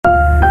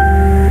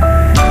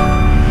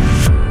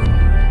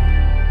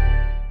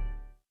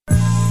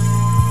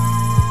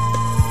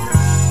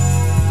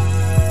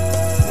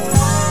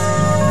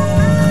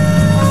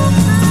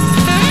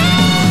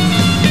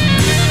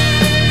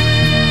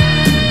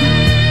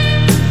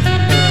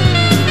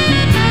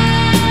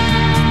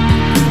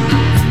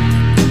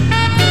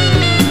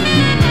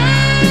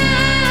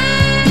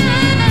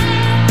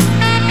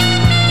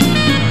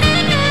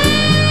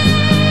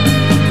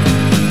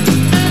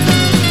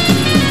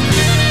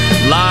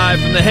Live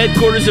from the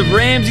headquarters of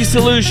Ramsey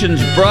Solutions,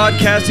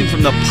 broadcasting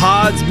from the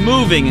Pods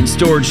Moving and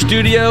Storage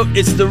Studio.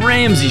 It's The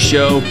Ramsey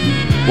Show,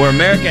 where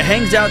America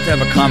hangs out to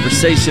have a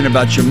conversation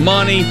about your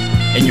money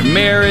and your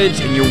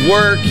marriage and your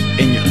work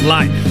and your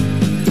life.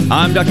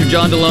 I'm Dr.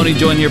 John Deloney,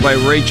 joined here by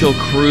Rachel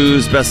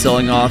Cruz,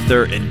 best-selling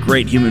author and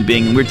great human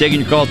being. And we're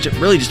taking your calls to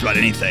really just about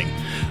anything.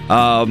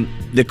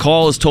 The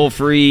call is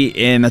toll-free,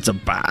 and that's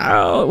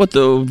about what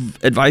the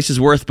advice is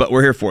worth, but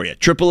we're here for you.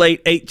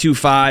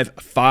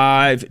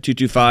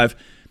 888-825-5225.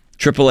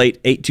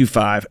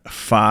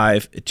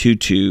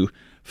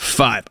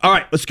 888-825-5225. All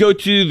right, let's go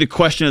to the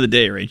question of the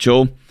day,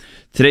 Rachel.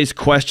 Today's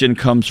question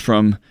comes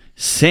from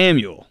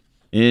Samuel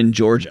in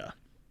Georgia.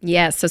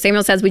 Yes, so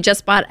Samuel says, we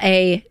just bought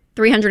a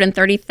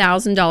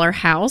 $330,000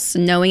 house,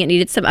 knowing it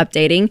needed some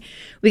updating.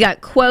 We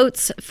got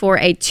quotes for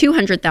a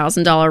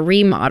 $200,000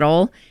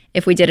 remodel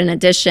if we did an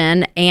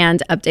addition,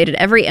 and updated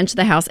every inch of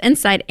the house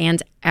inside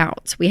and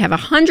out. We have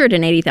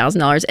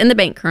 $180,000 in the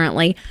bank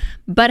currently,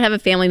 but have a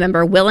family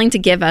member willing to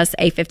give us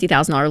a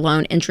 $50,000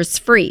 loan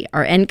interest-free.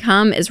 Our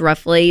income is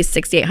roughly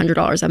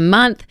 $6,800 a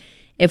month.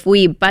 If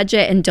we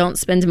budget and don't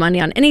spend money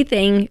on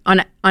anything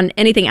on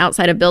anything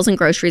outside of bills and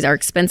groceries, our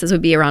expenses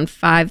would be around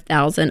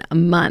 $5,000 a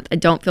month. I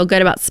don't feel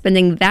good about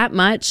spending that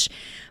much,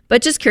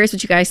 but just curious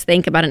what you guys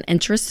think about an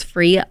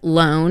interest-free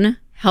loan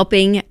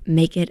helping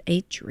make it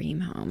a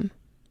dream home.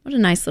 What a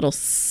nice little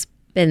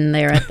spin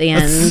there at the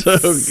end. So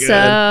good.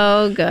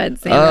 So good,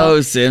 Samuel.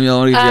 Oh, Samuel, I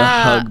want to give you a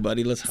hug,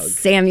 buddy. Let's hug.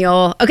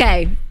 Samuel.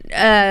 Okay.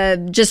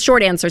 Just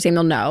short answer,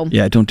 Samuel, no.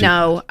 Yeah, don't do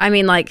No. I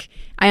mean, like,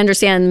 I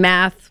understand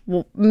math.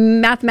 Well,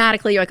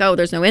 mathematically, you're like, oh,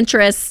 there's no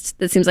interest.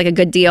 That seems like a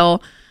good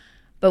deal.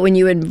 But when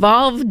you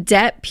involve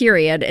debt,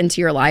 period, into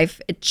your life,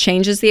 it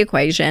changes the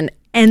equation.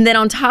 And then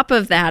on top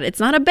of that, it's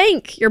not a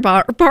bank you're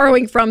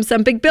borrowing from,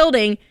 some big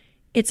building.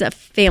 It's a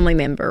family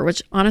member,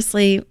 which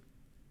honestly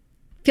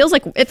feels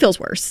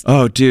worse.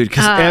 Oh, dude,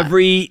 because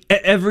every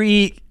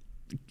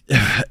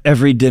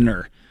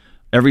dinner,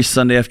 every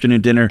Sunday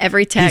afternoon dinner,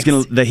 every text,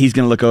 he's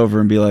gonna look over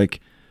and be like,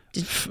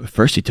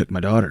 first he took my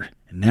daughter,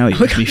 and now he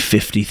gives me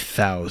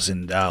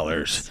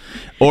 $50,000.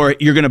 Or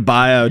you're gonna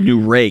buy a new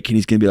rake, and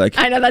he's gonna be like,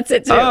 I know, that's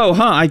it too. Oh,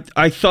 huh?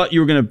 I thought you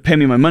were gonna pay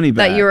me my money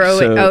back. That you were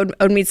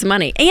owed me some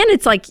money, and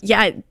it's like,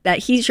 yeah, that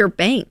he's your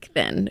bank.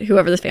 Then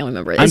whoever the family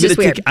member is, it's just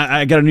weird.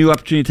 I got a new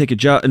opportunity to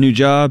take a new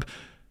job.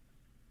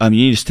 You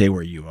need to stay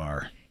where you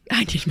are.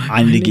 I need my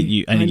money. I need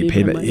to get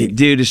paid back.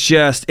 Dude, it's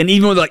just, and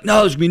even with like, no,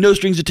 there's gonna be no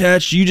strings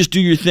attached. You just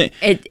do your thing.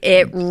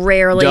 It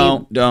rarely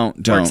don't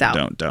works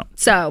out. Don't.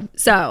 So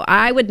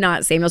I would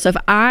not, Samuel. So if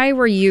I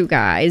were you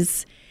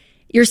guys,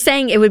 you're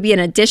saying it would be an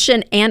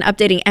addition and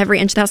updating every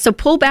inch of the house. So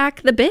pull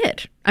back the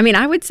bid. I mean,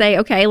 I would say,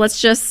 okay, let's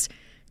just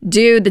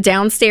do the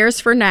downstairs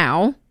for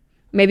now.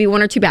 Maybe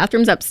 1 or 2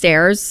 bathrooms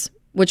upstairs,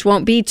 which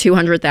won't be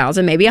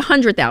 $200,000, maybe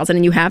 $100,000,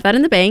 and you have that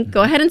in the bank.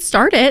 Go ahead and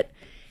start it.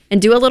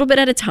 And do a little bit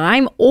at a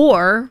time,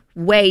 or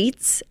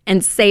wait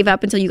and save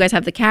up until you guys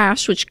have the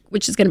cash, which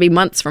is going to be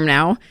months from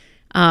now,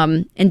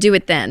 and do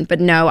it then. But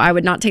no, I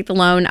would not take the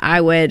loan.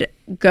 I would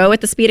go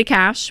at the speed of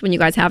cash when you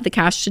guys have the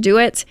cash to do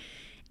it.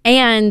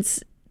 And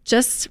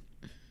just,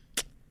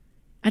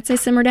 I'd say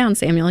simmer down,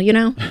 Samuel. You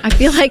know, I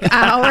feel like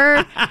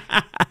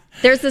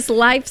there's this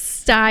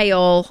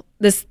lifestyle,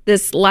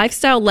 this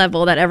lifestyle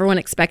level that everyone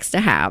expects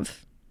to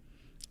have,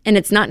 and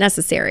it's not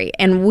necessary.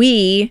 And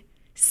we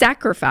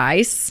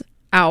sacrifice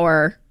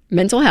our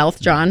mental health,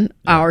 John,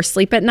 our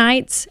sleep at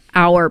night,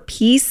 our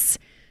peace,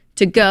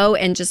 to go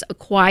and just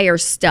acquire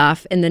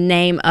stuff in the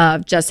name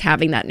of just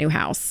having that new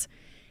house.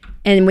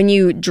 And when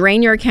you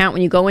drain your account,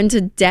 when you go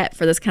into debt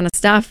for this kind of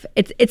stuff,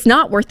 it's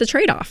not worth the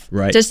trade-off.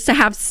 Right. Just to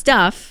have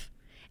stuff,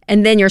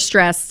 and then you're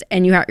stressed,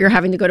 and you're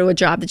having to go to a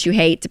job that you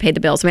hate to pay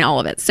the bills. I mean, all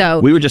of it. So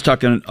we were just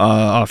talking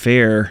off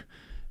air,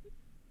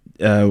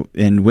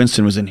 and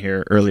Winston was in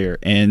here earlier,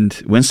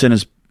 and Winston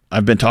is.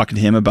 I've been talking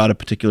to him about a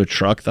particular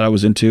truck that I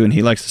was into, and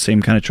he likes the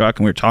same kind of truck,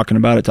 and we were talking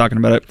about it.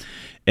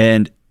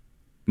 And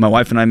my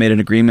wife and I made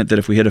an agreement that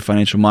if we hit a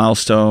financial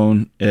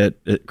milestone at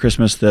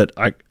Christmas, that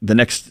the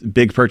next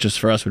big purchase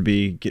for us would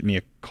be get me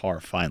a car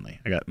finally.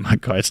 I got my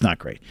car. It's not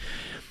great.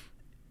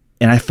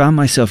 And I found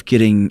myself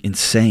getting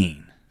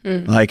insane.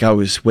 Like I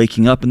was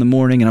waking up in the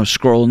morning and I was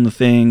scrolling the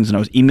things and I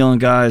was emailing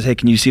guys, hey,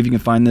 can you see if you can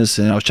find this?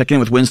 And I was checking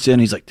in with Winston.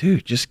 And he's like,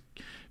 dude, just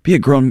be a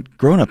grown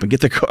up and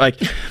get the car.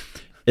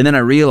 And then I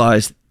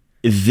realized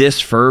this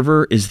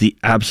fervor is the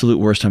absolute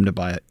worst time to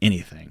buy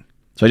anything.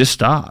 So I just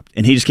stopped.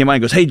 And he just came by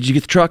and goes, hey, did you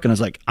get the truck? And I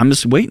was like, I'm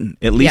just waiting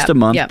at least a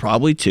month,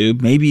 probably 2,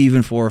 maybe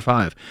even 4 or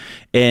 5.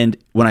 And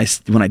when I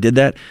did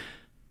that,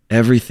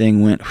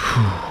 everything went,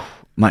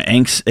 my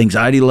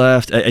anxiety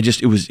left.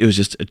 It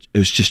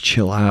was just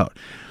chill out.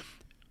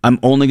 I'm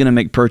only going to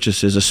make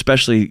purchases,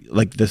 especially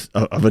like this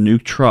of a new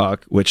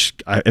truck, which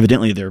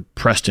evidently they're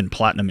pressed in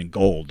platinum and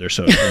gold. They're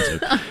so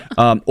expensive.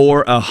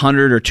 Or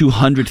 $100,000 or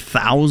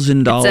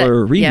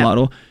 $200,000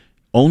 remodel.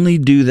 Only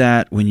do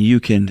that when you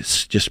can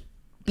just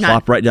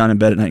plop right down in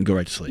bed at night and go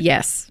right to sleep.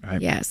 Yes.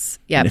 Right? Yes.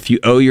 Yeah. And if you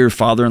owe your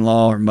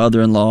father-in-law or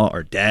mother-in-law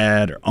or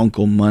dad or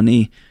uncle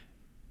money,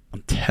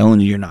 I'm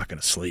telling you, you're not going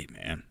to sleep,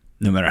 man.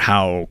 no matter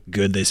how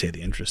good they say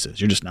the interest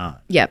is. You're just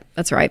not. Yep,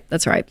 that's right.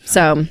 That's right.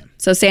 So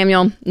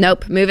Samuel,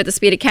 nope. Move at the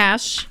speed of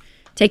cash.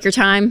 Take your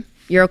time.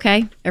 You're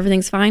okay.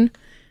 Everything's fine.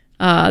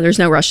 There's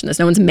no rush in this.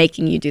 No one's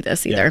making you do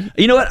this either. Yeah.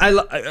 You know what?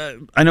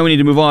 I know we need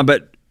to move on,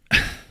 but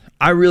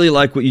I really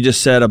like what you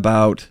just said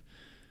about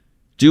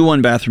do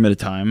one bathroom at a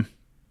time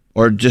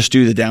or just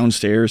do the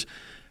downstairs.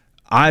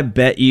 I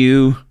bet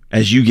you,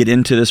 as you get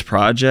into this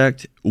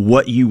project,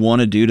 what you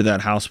want to do to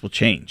that house will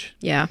change.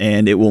 Yeah.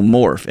 And it will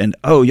morph. And,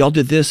 oh, y'all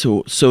did this.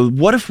 So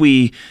what if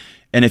we,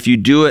 and if you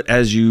do it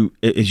as you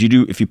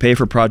do, if you pay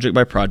for project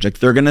by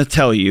project, they're going to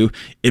tell you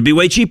it'd be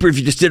way cheaper if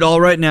you just did all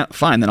right now.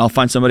 Fine. Then I'll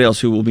find somebody else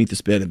who will meet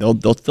this bid and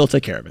they'll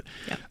take care of it.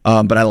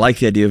 Yeah. But I like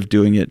the idea of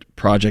doing it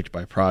project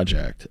by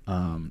project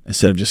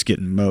instead of just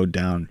getting mowed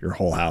down your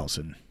whole house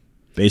and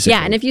basically.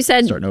 Yeah. And if you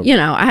said, you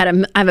know, I have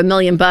 $1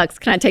 million,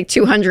 can I take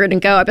 200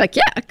 and go? I'd be like,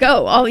 yeah,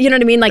 go. All, you know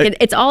what I mean? Like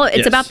it's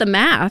yes. About the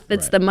math.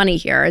 It's right. The money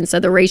here. And so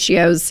the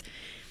ratios,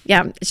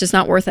 yeah, it's just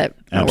not worth it.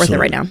 Not worth it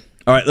right now.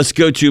 All right, let's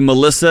go to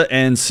Melissa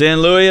and San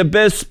Luis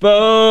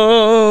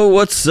Obispo.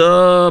 What's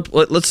up?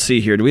 Let's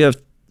see here. Do we have...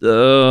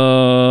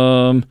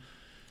 All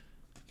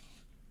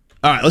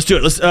right, let's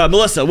do it.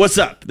 Melissa, what's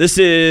up? This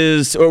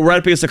is... We're right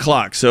up against the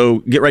clock, so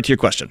get right to your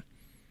question.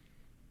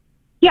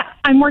 Yeah,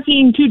 I'm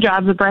working 2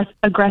 jobs,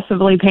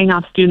 aggressively paying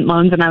off student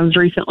loans, and I was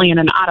recently in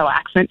an auto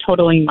accident,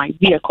 totaling my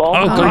vehicle.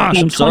 Oh, gosh,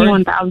 I'm sorry.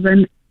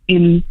 $21,000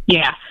 in...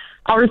 Yeah.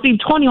 I'll receive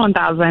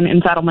 $21,000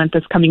 in settlement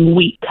this coming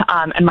week.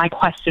 And my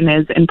question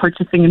is, in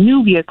purchasing a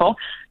new vehicle,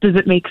 does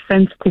it make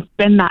sense to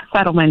spend that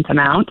settlement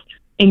amount,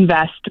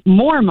 invest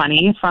more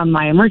money from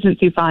my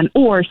emergency fund,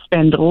 or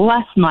spend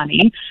less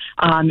money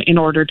in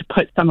order to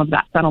put some of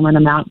that settlement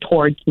amount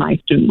towards my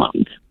student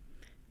loans?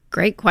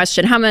 Great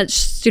question. How much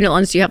student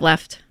loans do you have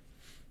left?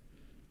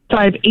 So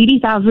I have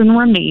 $80,000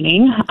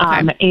 remaining,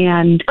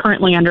 and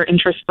currently under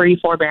interest-free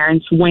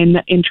forbearance. When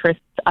the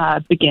interest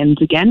begins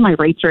again, my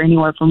rates are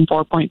anywhere from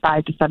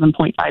 4.5 to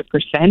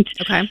 7.5%.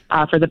 Okay.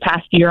 For the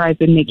past year, I've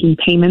been making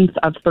payments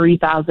of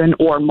 $3,000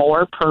 or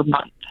more per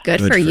month.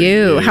 Good for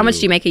you. How much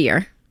do you make a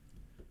year?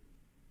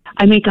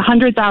 I make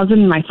 $100,000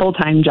 in my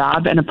full-time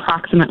job and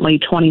approximately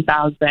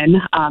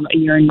 $20,000 a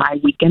year in my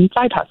weekend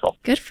side hustle.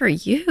 Good for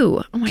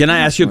you. Oh Can I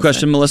ask you a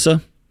question,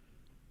 Melissa?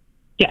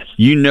 Yes.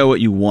 You know what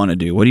you want to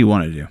do. What do you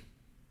want to do?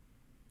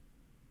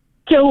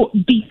 So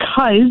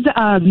because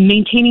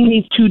maintaining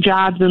these 2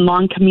 jobs and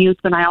long commutes,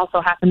 and I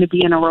also happen to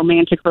be in a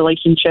romantic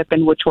relationship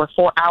in which we're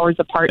 4 hours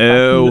apart,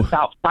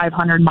 about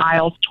 500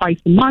 miles twice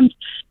a month,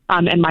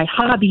 and my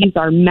hobbies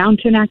are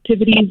mountain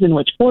activities in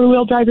which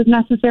 4-wheel drive is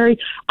necessary,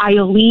 I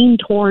lean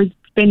towards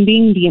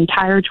spending the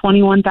entire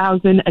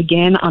 $21,000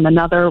 again on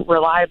another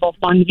reliable,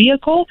 fun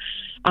vehicle.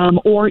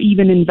 Or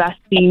even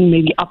investing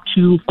maybe up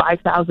to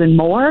 $5,000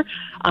 more,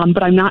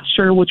 but I'm not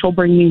sure which will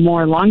bring me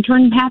more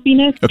long-term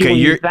happiness. Okay,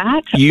 you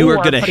are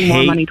going to hate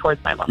more money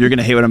towards my loan. You're going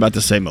to hate what I'm about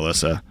to say,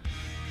 Melissa.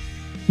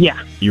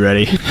 Yeah. You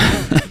ready?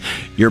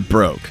 You're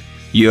broke.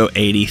 You owe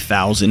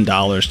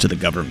 $80,000 to the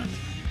government.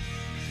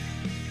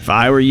 If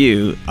I were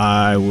you,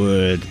 I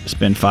would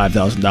spend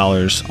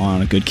 $5,000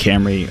 on a good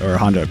Camry or a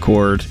Honda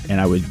Accord,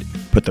 and I would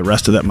put the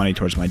rest of that money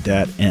towards my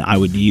debt, and I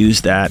would use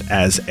that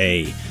as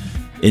a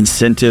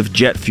incentive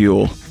jet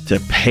fuel to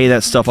pay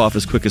that stuff off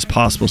as quick as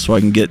possible so I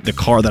can get the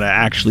car that I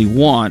actually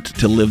want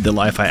to live the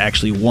life I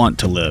actually want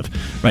to live.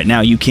 Right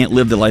now, you can't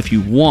live the life you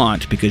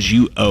want because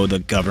you owe the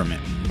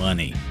government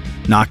money.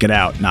 Knock it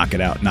out, knock it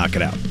out, knock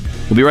it out.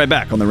 We'll be right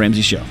back on The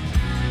Ramsey Show.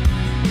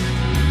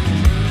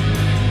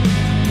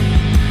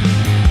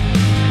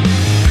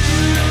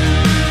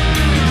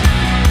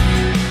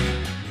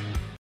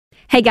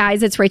 Hey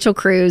guys, it's Rachel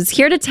Cruz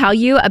here to tell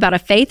you about a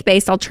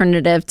faith-based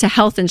alternative to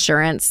health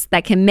insurance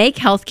that can make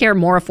healthcare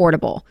more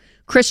affordable.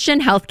 Christian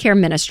Healthcare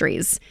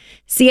Ministries.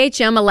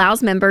 CHM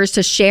allows members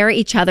to share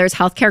each other's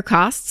healthcare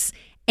costs,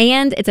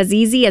 and it's as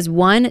easy as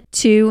 1,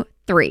 2,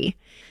 3.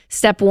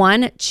 Step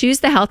 1, choose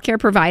the healthcare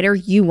provider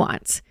you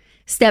want.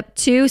 Step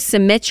 2,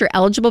 submit your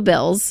eligible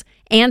bills.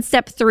 And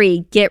Step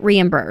 3, get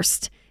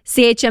reimbursed.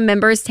 CHM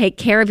members take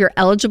care of your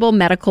eligible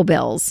medical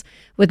bills.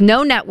 With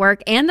no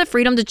network and the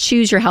freedom to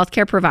choose your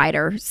healthcare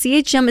provider,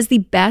 CHM is the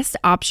best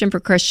option for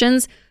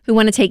Christians who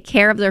want to take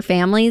care of their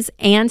families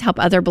and help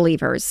other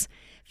believers.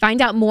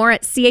 Find out more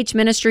at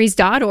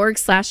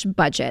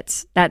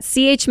chministries.org/budget. That's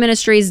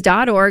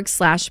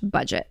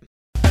chministries.org/budget.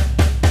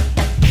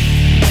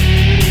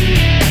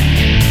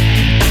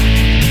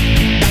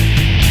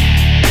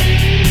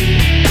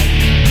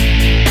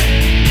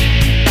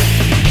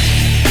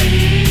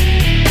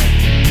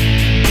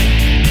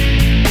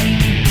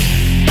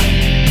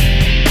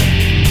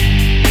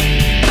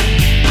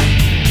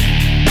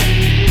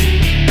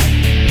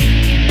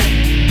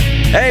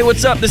 Hey,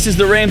 what's up? This is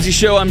The Ramsey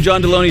Show. I'm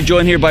John Deloney,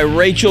 joined here by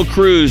Rachel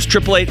Cruz.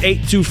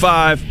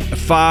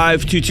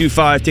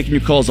 888-825-5225, taking your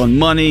calls on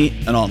money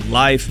and on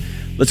life.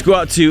 Let's go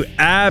out to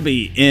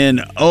Abby in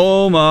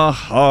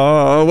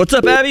Omaha. What's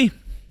up, Abby?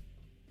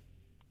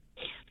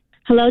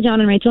 Hello,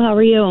 John and Rachel. How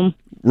are you?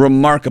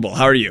 Remarkable.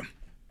 How are you?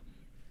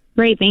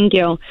 Great, thank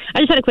you. I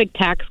just had a quick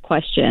tax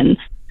question.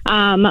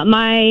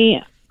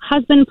 My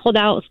husband pulled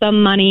out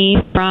some money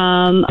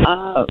from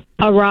a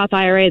Roth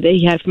IRA that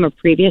he had from a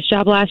previous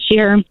job last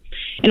year.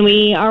 And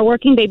we are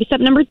working baby step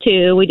number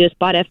 2. We just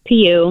bought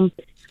FPU.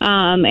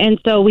 And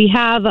so we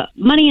have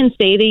money in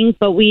savings,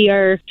 but we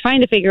are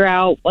trying to figure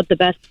out what the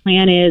best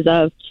plan is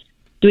of,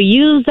 do we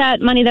use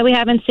that money that we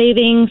have in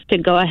savings to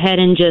go ahead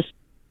and just,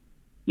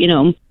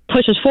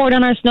 push us forward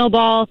on our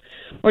snowball,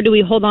 or do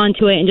we hold on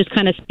to it and just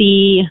kind of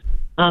see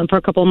for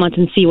a couple of months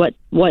and see what's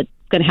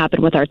going to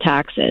happen with our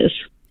taxes?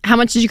 How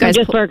much did you guys?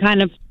 Go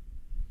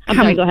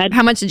ahead.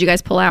 How much did you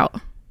guys pull out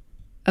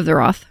of the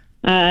Roth?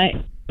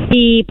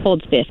 He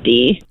pulled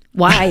 50.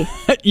 Why?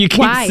 You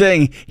keep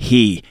saying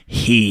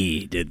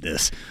he did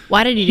this.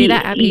 Why did he do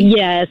that, Abby?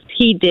 Yes,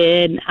 he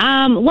did.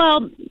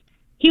 Well,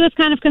 he was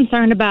kind of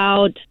concerned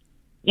about,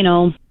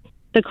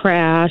 the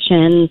crash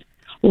and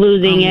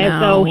losing it.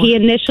 So he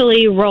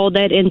initially rolled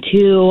it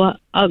into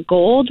a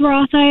gold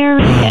Roth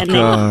IRA and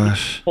then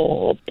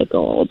pulled the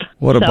gold.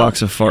 What a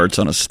box of farts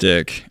on a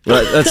stick.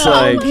 That's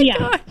I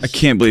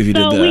can't believe you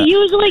did that. So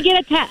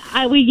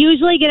we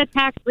usually get a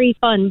tax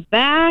refund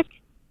back.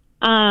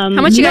 How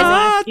much you guys?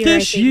 Not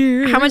this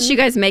year. How much do you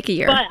guys make a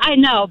year? But I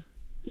know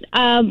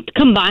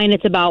combined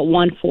it's about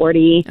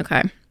 140.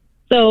 Okay.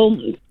 So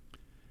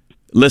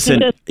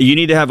listen, you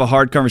need to have a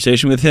hard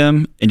conversation with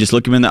him and just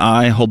look him in the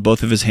eye, hold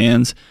both of his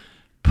hands,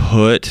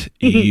 put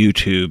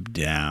YouTube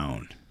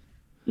down.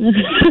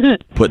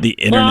 Put the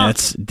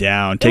internets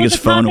down. Take his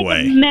phone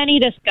away. Many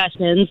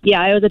discussions.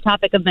 Yeah, it was a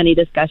topic of many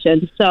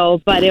discussions.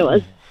 So, but it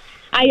was,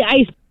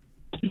 I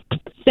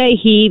say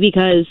he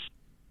because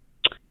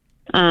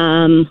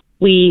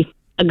we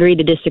agreed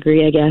to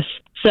disagree, I guess.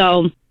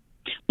 So,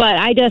 but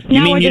I just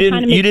now you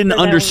didn't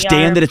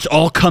understand that it's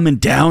all coming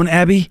down,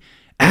 Abby?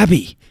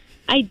 Abby,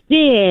 I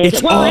did.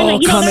 It's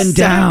all coming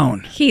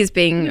down. He's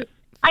being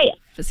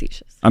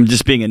facetious. I'm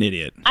just being an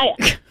idiot.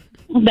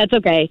 That's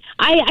okay.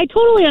 I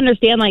totally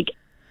understand,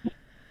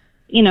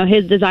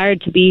 his desire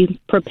to be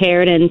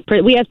prepared. And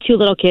we have 2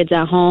 little kids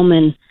at home.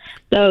 And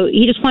so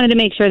he just wanted to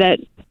make sure that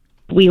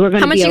we were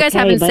going to be okay. How much do you guys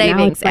have in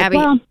savings, Abby?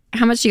 Well,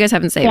 how much do you guys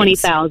have in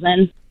savings?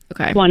 20,000.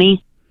 Okay.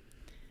 20.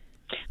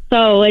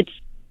 So it's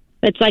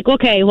like,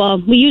 okay,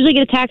 well, we usually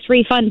get a tax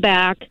refund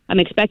back. I'm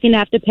expecting to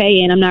have to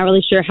pay in. I'm not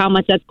really sure how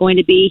much that's going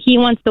to be. He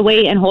wants to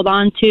wait and hold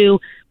on to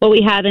what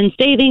we have in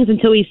savings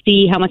until we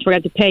see how much we're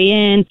going to pay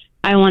in.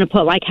 I want to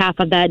put half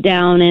of that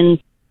down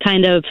and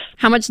kind of...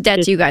 How much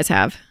debt do you guys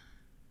have?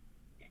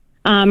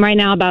 Right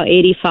now, about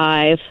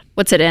 85.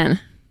 What's it in?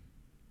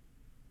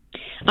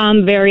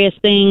 Various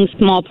things,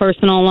 small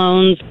personal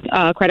loans,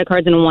 credit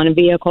cards, and 1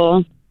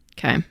 vehicle.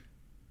 Okay.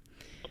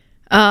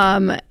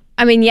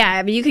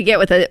 You could get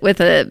with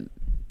a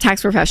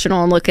tax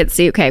professional and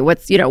see, okay, what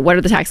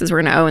are the taxes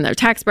we're going to owe in their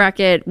tax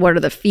bracket? What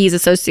are the fees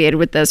associated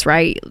with this,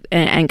 right?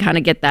 And kind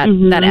of get that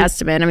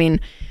estimate. I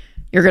mean,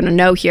 you're going to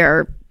know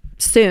here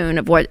soon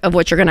of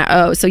what you're going to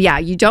owe. So yeah,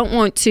 you don't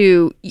want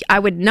to. I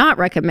would not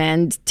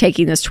recommend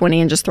taking this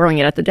 20 and just throwing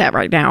it at the debt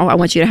right now. I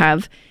want you to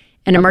have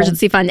an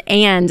emergency fund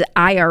and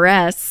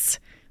IRS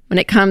when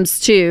it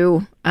comes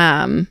to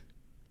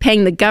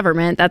paying the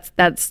government.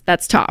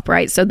 That's top,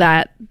 right? So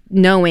that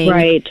knowing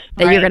that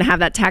you're going to have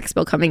that tax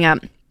bill coming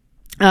up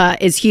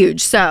is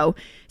huge. So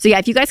yeah,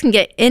 if you guys can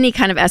get any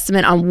kind of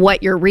estimate on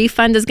what your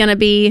refund is going to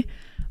be,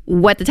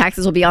 what the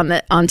taxes will be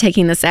on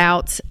taking this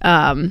out,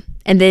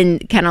 and then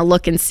kind of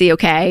look and see,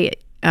 okay,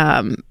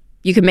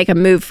 you can make a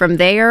move from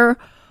there,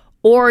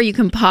 or you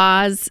can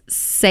pause,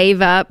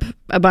 save up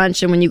a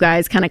bunch, and when you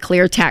guys kind of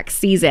clear tax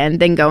season,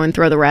 then go and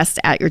throw the rest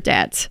at your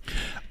debt.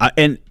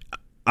 And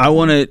I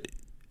want to.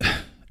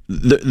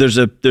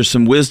 There's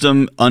some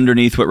wisdom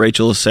underneath what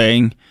Rachel is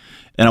saying,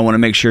 and I want to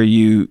make sure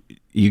you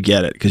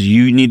get it, because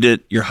you need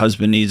it, your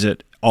husband needs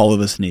it, all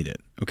of us need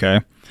it.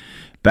 Okay.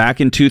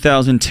 Back in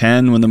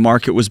 2010, when the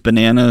market was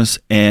bananas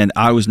and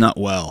I was not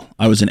well,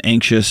 I was an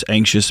anxious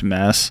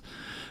mess.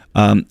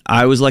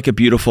 I was like a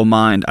beautiful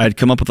mind. I'd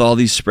come up with all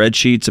these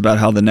spreadsheets about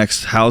how the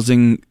next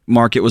housing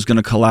market was going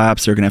to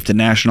collapse. They're going to have to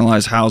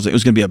nationalize housing. It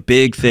was going to be a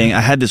big thing. I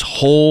had this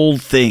whole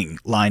thing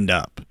lined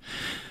up.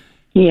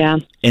 Yeah.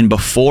 And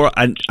before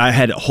I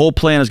had a whole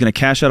plan. I was going to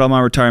cash out all my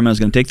retirement. I was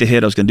going to take the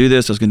hit. I was going to do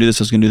this. I was going to do this.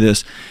 I was going to do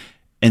this.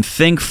 And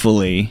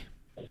thankfully,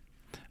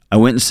 I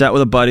went and sat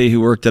with a buddy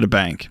who worked at a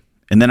bank.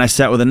 And then I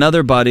sat with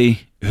another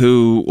buddy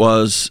who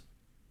was,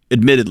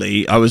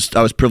 admittedly, I was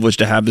privileged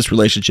to have this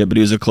relationship, but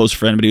he was a close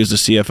friend, but he was the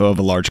CFO of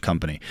a large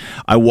company.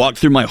 I walked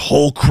through my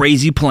whole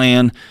crazy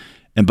plan,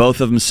 and both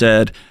of them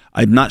said,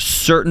 I'm not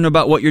certain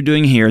about what you're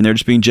doing here, and they're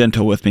just being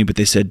gentle with me, but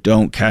they said,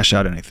 don't cash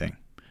out anything.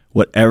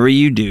 Whatever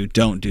you do,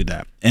 don't do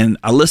that. And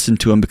I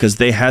listened to them because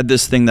they had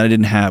this thing that I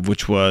didn't have,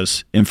 which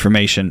was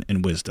information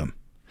and wisdom.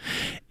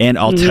 And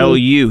I'll tell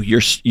you,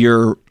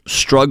 you're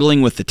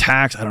struggling with the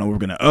tax. I don't know what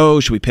we're going to owe.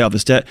 Should we pay off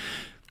this debt?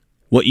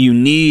 What you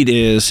need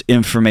is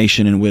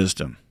information and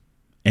wisdom.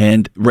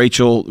 And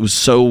Rachel was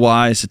so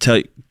wise to tell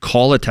you,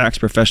 call a tax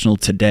professional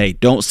today.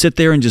 Don't sit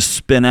there and just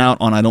spin out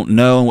on, I don't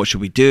know, what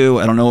should we do?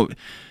 I don't know.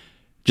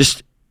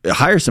 Just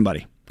hire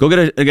somebody. Go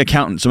get an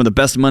accountant. Some of the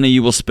best money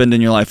you will spend in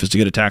your life is to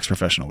get a tax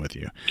professional with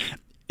you.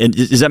 And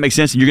does that make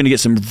sense? And you're going to get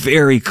some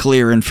very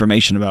clear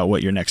information about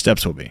what your next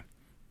steps will be.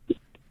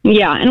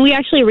 Yeah, and we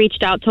actually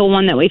reached out to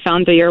one that we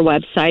found through your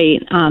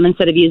website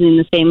instead of using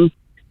the same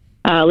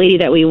lady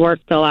that we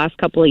worked the last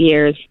couple of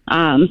years.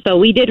 So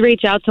we did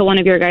reach out to one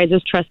of your guys'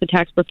 trusted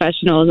tax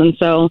professionals, and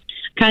so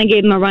kind of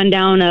gave him a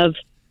rundown of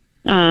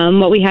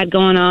what we had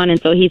going on.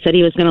 And so he said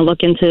he was going to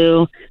look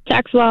into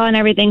tax law and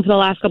everything for the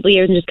last couple of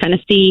years and just kind of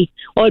see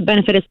what would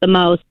benefit us the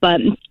most.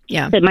 But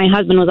said my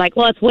husband was like,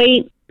 well, let's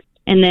wait.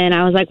 And then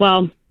I was like,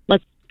 well,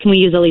 can we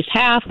use at least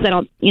half? Because I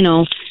don't,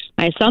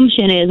 my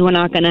assumption is we're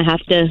not going to have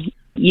to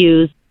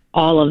use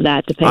all of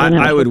that to pay.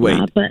 I would wait.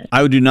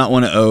 I do not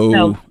want to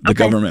owe the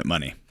government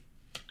money.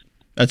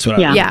 That's what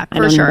I would. Yeah,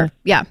 for sure.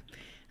 Yeah.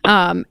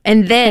 And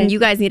then you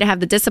guys need to have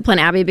the discipline,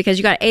 Abby, because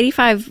you got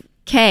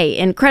 $85K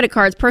in credit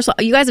cards, personal.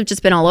 You guys have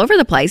just been all over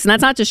the place, and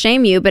that's not to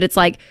shame you, but it's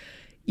like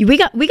we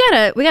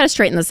gotta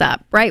straighten this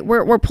up, right?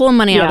 We're pulling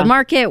money out of the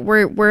market.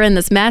 We're in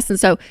this mess, and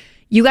so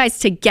you guys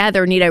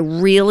together need a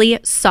really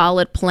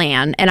solid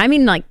plan. And I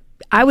mean, like,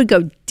 I would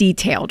go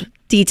detailed,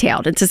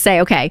 and to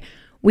say, okay,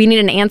 we need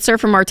an answer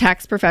from our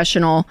tax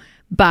professional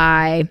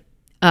by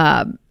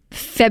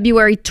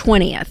February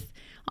 20th.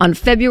 On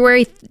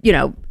February,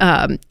 28th,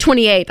 I was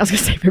going to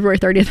say February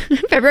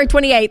 30th, February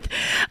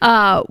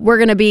 28th, we're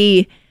going to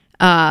be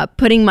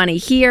putting money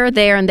here,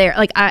 there, and there.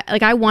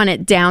 I want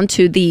it down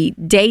to the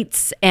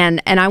dates,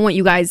 and I want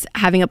you guys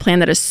having a plan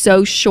that is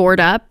so shored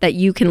up that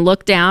you can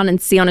look down and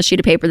see on a sheet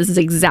of paper, this is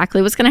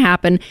exactly what's going to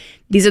happen.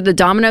 These are the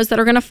dominoes that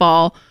are going to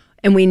fall,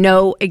 and we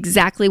know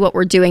exactly what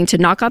we're doing to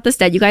knock out this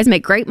debt. You guys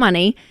make great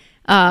money,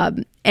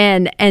 and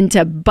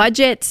to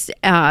budget.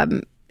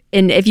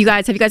 And have you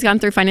guys gone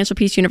through Financial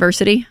Peace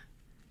University?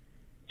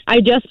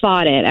 I just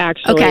bought it,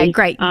 actually. Okay,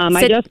 great.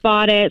 I just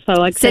bought it.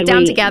 So sit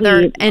down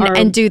together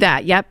and do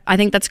that. Yep. I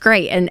think that's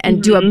great.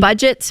 And do a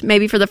budget,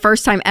 maybe for the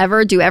first time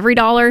ever, do every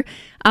dollar.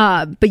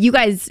 But you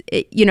guys,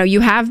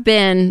 you have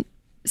been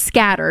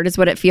scattered is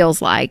what it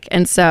feels like.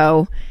 And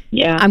so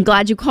I'm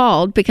glad you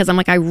called, because I'm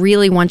like, I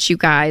really want you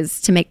guys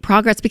to make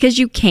progress, because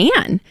you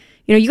can.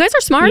 You guys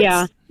are smart.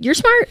 Yeah. You're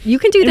smart. You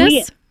can do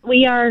this.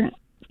 We are.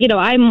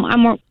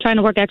 I'm trying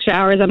to work extra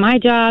hours on my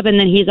job, and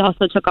then he's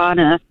also took on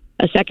a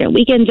second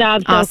weekend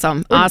job.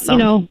 So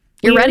awesome.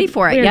 You're ready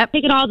for it. Yep.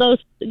 Taking all those.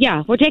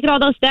 Yeah, we're taking all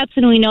those steps,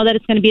 and we know that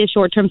it's going to be a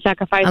short-term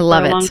sacrifice for a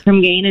long-term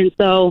gain. And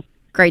so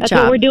that's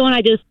what we're doing.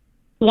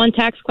 One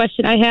tax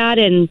question I had,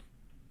 and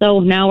so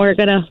now we're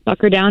going to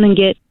buck her down and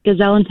get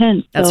Gazelle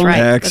Intense. So. That's right.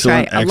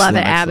 Excellent. That's right. I love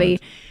it, Abby.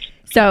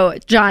 So,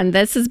 John,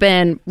 this has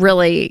been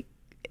really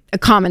a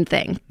common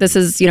thing. This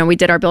is, we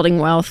did our Building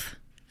Wealth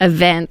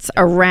event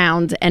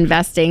around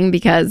investing,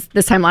 because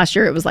this time last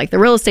year it was like the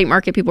real estate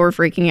market, people were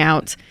freaking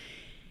out,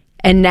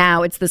 and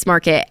now it's this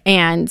market.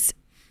 And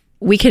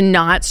we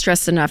cannot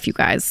stress enough, you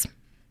guys,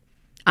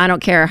 I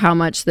don't care how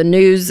much the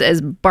news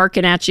is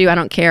barking at you, I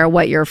don't care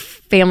what your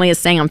family is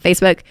saying on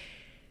Facebook,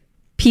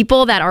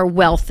 people that are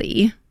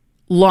wealthy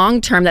long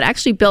term, that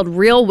actually build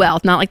real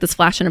wealth, not like this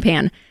flash in a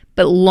pan,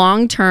 but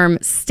long term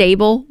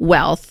stable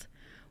wealth,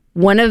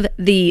 one of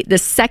the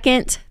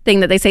second thing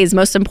that they say is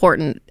most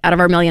important out of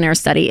our millionaire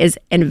study is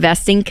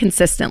investing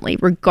consistently,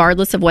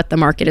 regardless of what the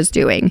market is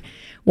doing.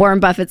 Warren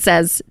Buffett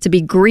says to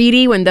be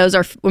greedy when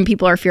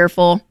people are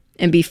fearful,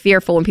 and be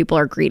fearful when people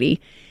are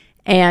greedy.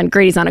 And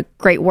greedy is not a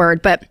great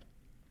word, but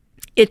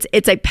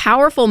it's a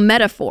powerful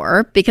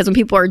metaphor, because when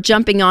people are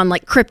jumping on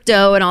like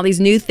crypto and all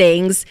these new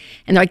things,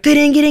 and they're like, get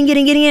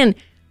in,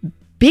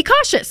 be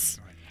cautious.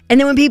 And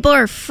then when people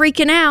are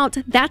freaking out,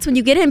 that's when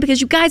you get in, because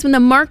you guys, when the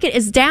market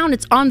is down,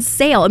 it's on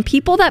sale. And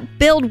people that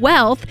build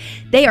wealth,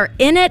 they are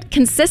in it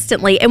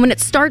consistently. And when it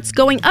starts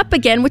going up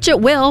again, which it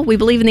will, we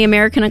believe in the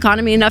American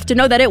economy enough to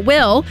know that it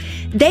will,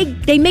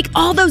 they make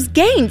all those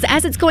gains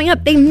as it's going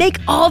up. They make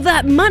all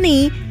that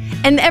money,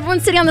 and everyone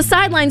sitting on the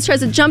sidelines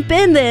tries to jump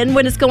in then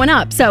when it's going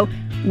up. So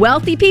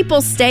wealthy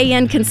people stay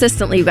in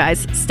consistently, you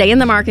guys. Stay in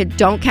the market.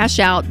 Don't cash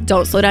out.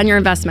 Don't slow down your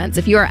investments.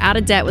 If you are out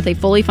of debt with a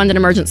fully funded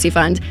emergency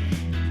fund,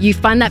 you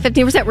fund that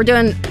 15%. We're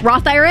doing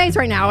Roth IRAs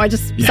right now. I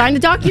just signed a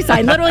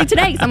DocuSign literally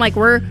today. So I'm like,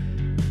 we're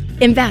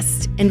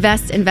invest.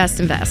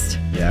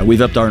 Yeah,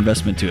 we've upped our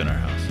investment too in our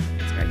house.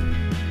 That's great.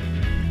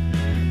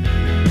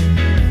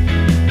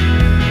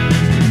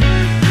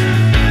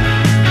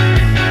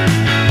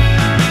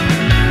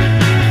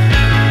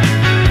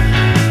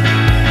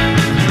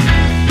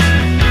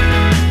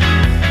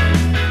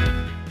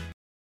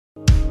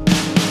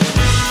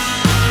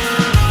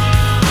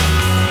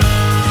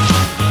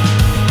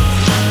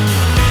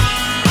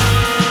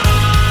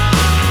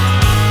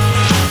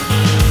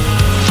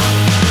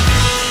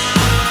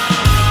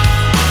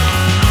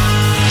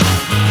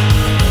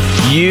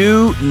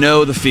 You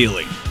know the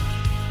feeling.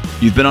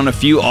 You've been on a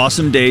few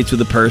awesome dates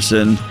with a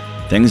person.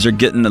 Things are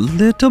getting a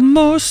little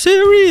more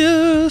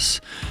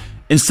serious.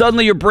 And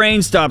suddenly your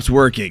brain stops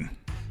working.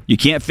 You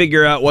can't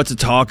figure out what to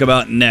talk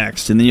about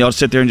next. And then you all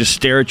sit there and just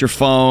stare at your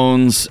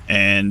phones.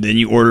 And then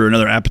you order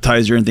another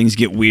appetizer and things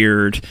get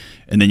weird.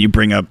 And then you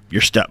bring up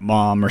your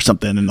stepmom or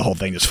something and the whole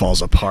thing just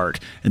falls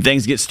apart. And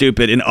things get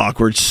stupid and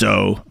awkward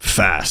so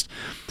fast.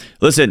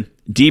 Listen,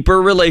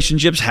 deeper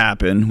relationships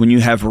happen when you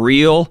have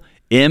real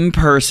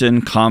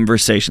in-person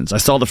conversations. I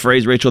saw the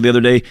phrase, Rachel, the other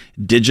day,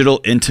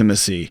 digital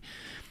intimacy.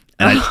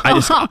 And I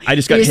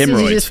just got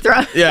hemorrhoids.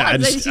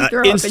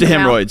 Instant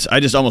hemorrhoids. I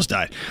just almost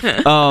died.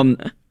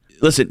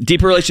 Listen,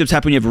 deeper relationships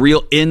happen when you have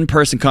real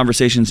in-person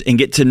conversations and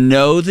get to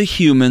know the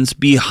humans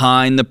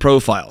behind the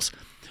profiles.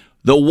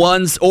 The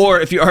ones,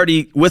 or if you're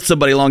already with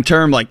somebody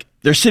long-term, like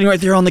they're sitting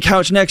right there on the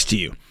couch next to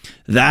you.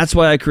 That's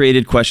why I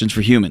created Questions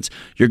for Humans.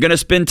 You're going to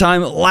spend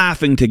time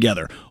laughing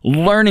together,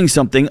 learning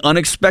something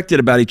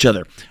unexpected about each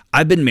other.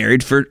 I've been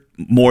married for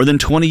more than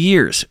 20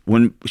 years.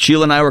 When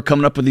Sheila and I were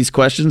coming up with these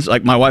questions,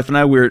 like my wife and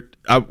I, we were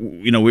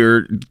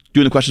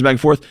doing the questions back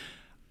and forth.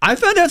 I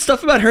found out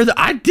stuff about her that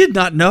I did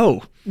not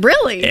know.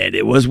 Really? And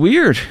it was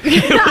weird.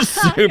 It was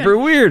super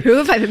weird. Who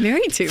have I been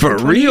married to for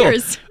 20 real?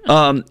 Years?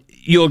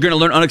 You're going to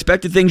learn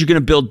unexpected things. You're going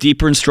to build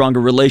deeper and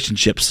stronger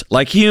relationships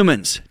like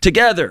humans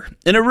together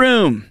in a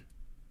room.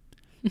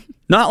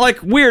 Not like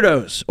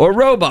weirdos or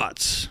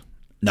robots.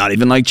 Not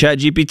even like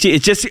ChatGPT.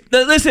 It's just,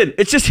 listen,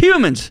 it's just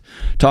humans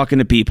talking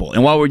to people.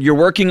 And while you're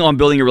working on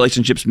building your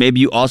relationships, maybe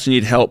you also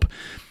need help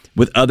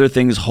with other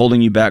things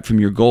holding you back from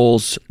your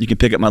goals. You can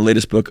pick up my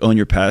latest book, Own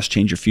Your Past,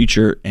 Change Your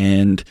Future,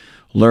 and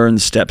learn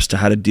steps to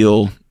how to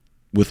deal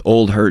with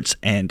old hurts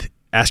and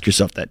ask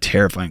yourself that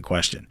terrifying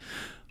question.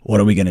 What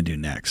are we going to do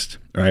next?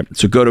 All right.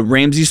 So go to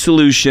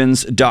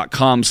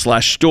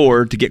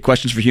RamseySolutions.com/store to get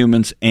Questions for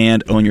Humans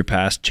and Own Your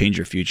Past, Change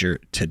Your Future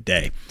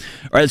today.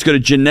 All right. Let's go to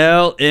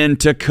Janelle in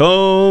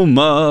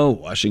Tacoma,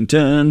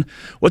 Washington.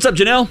 What's up,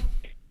 Janelle?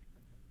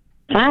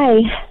 Hi.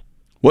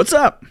 What's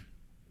up?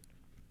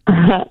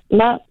 Not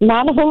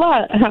a whole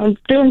lot. I'm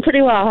doing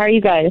pretty well. How are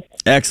you guys?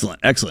 Excellent.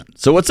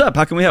 So what's up?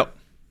 How can we help?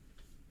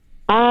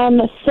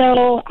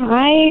 So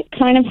I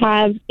kind of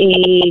have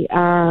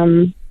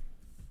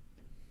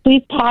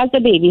we've paused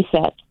the baby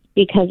steps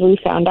because we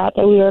found out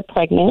that we were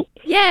pregnant.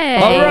 Yay!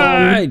 All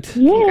right.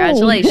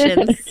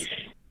 Congratulations.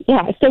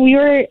 Yeah, so we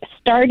were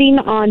starting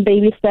on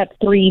baby step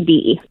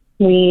 3B.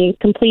 We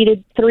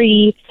completed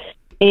 3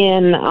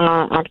 in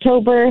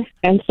October,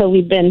 and so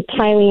we've been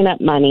piling up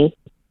money.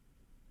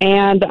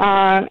 And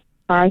I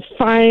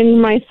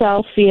find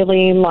myself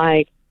feeling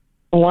like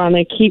I want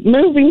to keep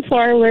moving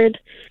forward,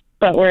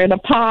 but we're at a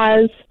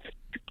pause.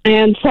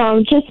 And so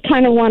I just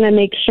kind of want to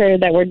make sure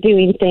that we're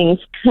doing things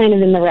kind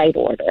of in the right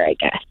order, I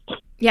guess.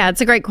 Yeah, it's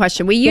a great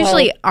question. We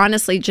usually,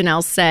 honestly,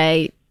 Janelle,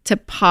 say to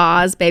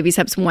pause baby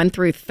steps 1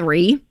 through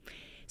 3.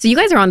 So you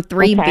guys are on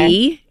 3B.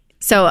 Okay.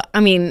 So, I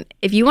mean,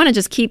 if you want to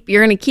just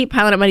you're going to keep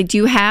piling up money. Do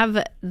you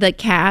have the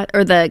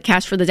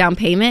cash for the down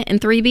payment in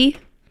 3B?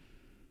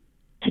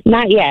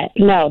 Not yet.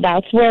 No,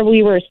 that's where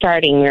we were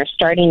starting. We were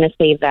starting to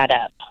save that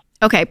up.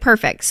 Okay,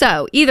 perfect.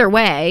 So either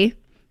way,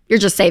 you're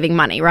just saving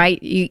money,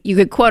 right? You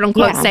could quote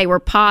unquote say we're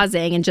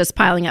pausing and just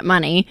piling up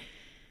money,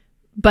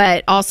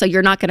 but also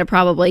you're not going to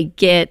probably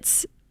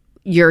get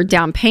your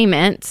down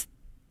payment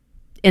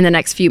in the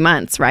next few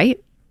months,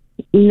 right?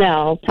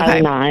 No,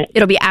 probably not.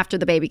 It'll be after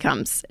the baby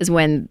comes is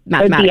when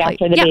mathematically. It'll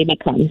be after the baby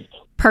comes.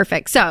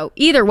 Perfect. So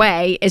either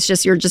way, it's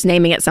just you're just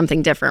naming it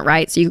something different,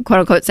 right? So you could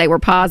quote unquote say we're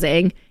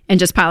pausing and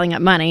just piling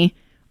up money,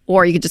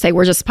 or you could just say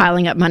we're just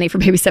piling up money for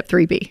baby step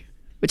 3B,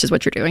 which is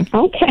what you're doing.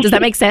 Okay. Does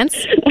that make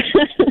sense?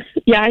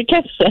 Yeah, I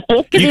guess so.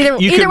 Because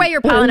either way,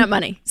 you're piling up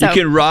money. So you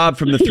can rob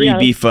from the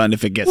 3B fund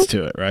if it gets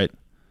to it, right?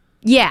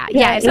 Yeah.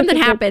 If something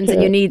happens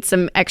and you need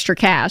some extra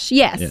cash,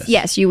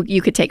 yes,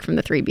 you could take from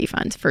the 3B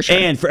fund for sure.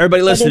 And for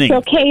everybody listening, but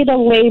it's okay to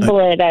label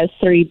it as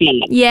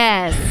 3B.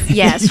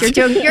 Yes, you're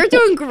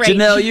doing great.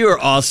 Janelle, you are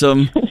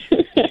awesome.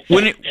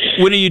 When are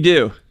you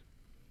due?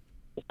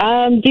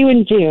 Due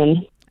in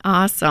June.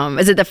 Awesome.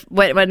 Is it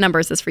what number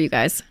is this for you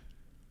guys?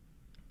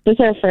 This is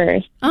our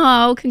first.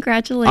 Oh,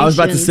 congratulations. I was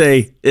about to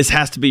say, this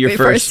has to be your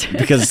first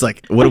because it's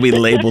like, what do we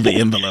label the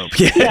envelope?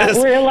 Yes.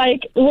 Yeah,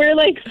 we're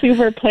like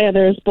super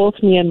planners,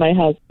 both me and my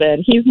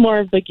husband. He's more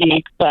of the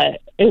geek, but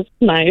it's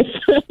nice.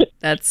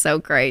 That's so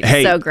great.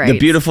 Hey, so great. The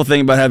beautiful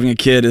thing about having a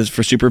kid is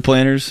for super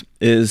planners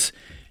is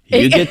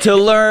you get to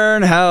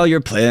learn how your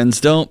plans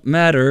don't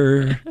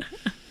matter.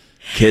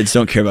 Kids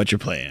don't care about your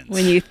plans.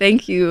 When you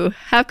think you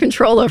have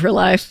control over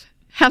life,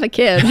 have a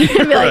kid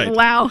and be like,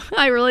 wow,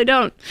 I really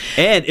don't.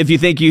 And if you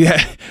think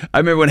I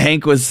remember when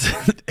Hank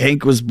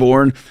was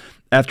born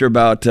after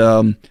about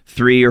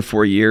 3 or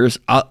 4 years,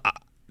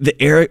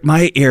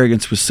 my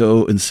arrogance was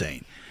so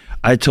insane.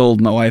 I told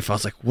my wife, I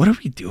was like, what are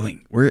we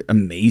doing? We're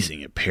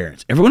amazing at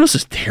parents. Everyone else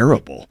is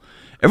terrible.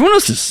 Everyone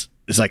else is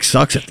like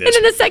sucks at this. And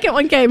then the second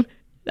one came.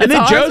 And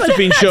then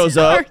Josephine shows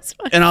up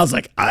and I was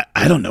like,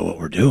 I don't know what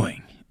we're doing.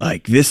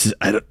 Like this is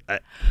I don't.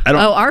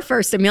 Oh, our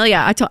first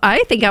Amelia. I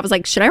think I was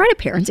like, should I write a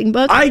parenting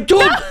book? I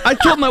told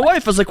my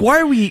wife, I was like, why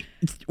are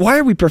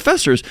we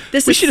professors?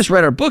 We should just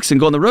write our books and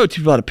go on the road, teach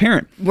people how to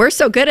parent. We're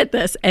so good at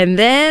this. And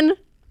then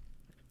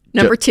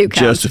number 2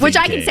 comes, Josephine which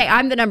I can say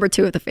I'm the number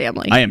 2 of the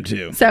family. I am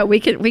too. So we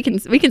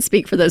can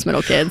speak for those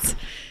middle kids.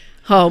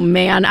 Oh,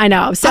 man. I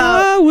know. So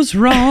I was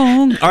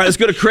wrong. All right, let's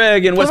go to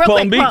Craig in West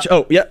Palm Beach.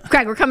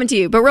 Craig, we're coming to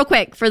you. But real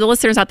quick, for the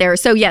listeners out there.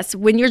 So, yes,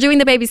 when you're doing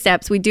the baby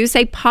steps, we do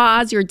say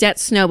pause your debt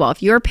snowball.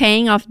 If you're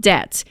paying off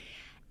debt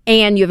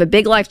and you have a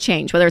big life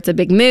change, whether it's a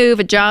big move,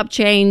 a job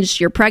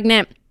change, you're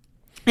pregnant,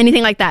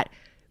 anything like that,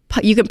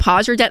 you can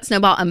pause your debt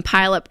snowball and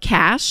pile up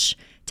cash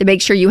to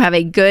make sure you have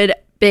a good,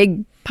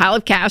 big pile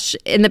of cash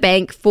in the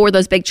bank for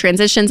those big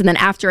transitions. And then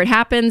after it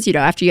happens,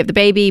 after you have the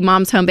baby,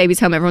 mom's home, baby's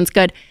home, everyone's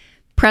good,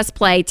 press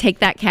play, take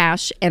that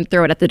cash, and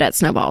throw it at the debt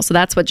snowball. So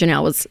that's what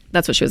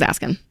that's what she was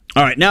asking.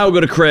 All right, now we'll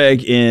go to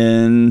Craig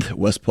in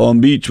West Palm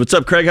Beach. What's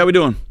up, Craig? How we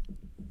doing?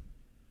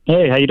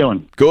 Hey, how you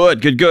doing?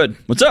 Good.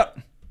 What's up?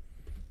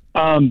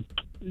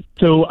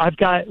 So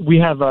we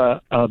have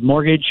a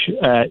mortgage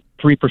at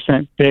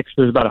 3% fixed.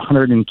 There's about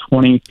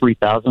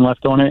 $123,000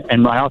 left on it,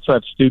 and I also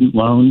have student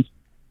loans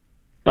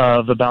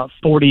of about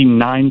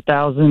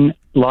 $49,000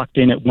 locked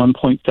in at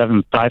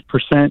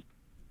 1.75%.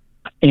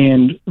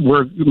 And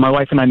my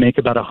wife and I make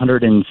about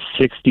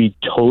 $160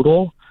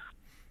 total.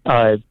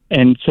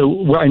 And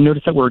so I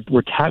noticed that we're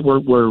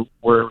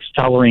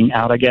salarying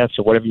out, I guess,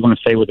 or whatever you want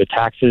to say, with the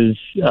taxes,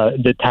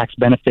 the tax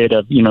benefit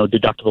of,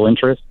 deductible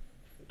interest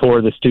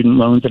for the student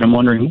loans. And I'm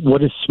wondering,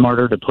 what is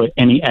smarter to put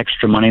any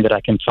extra money that I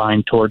can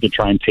find toward to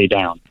try and pay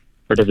down,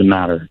 or does it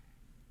matter?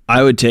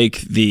 I would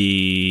take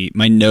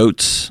my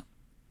notes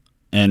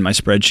and my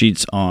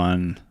spreadsheets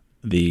on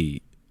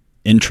the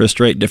interest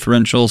rate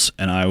differentials,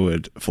 and I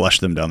would flush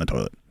them down the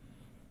toilet.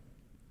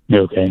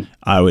 Okay.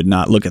 I would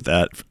not look at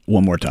that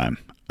one more time.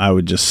 I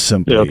would just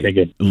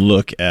simply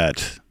look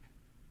at,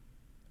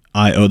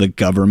 I owe the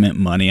government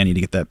money. I need to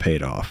get that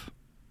paid off.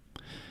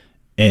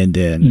 And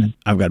then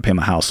I've got to pay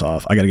my house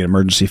off. I got to get an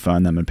emergency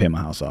fund. I'm going to pay my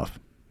house off.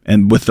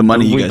 And with the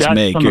money you guys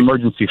make, some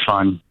emergency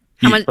fund.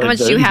 How much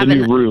do you have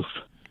in roof?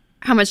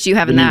 How much do you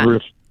have in that?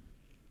 Roof.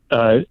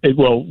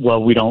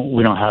 Well, we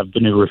don't have the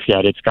new roof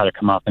yet. It's got to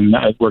come up, and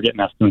we're getting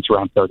estimates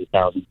around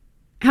 $30,000.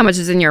 How much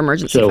is in your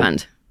emergency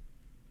fund?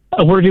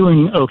 We're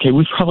doing okay.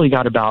 We've probably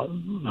got about,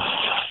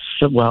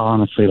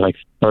 honestly, like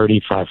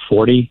 35,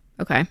 40.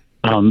 Okay.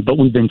 But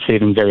we've been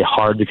saving very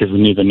hard because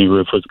we knew the new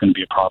roof was going to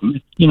be a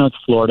problem. It's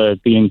Florida.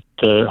 The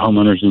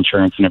homeowners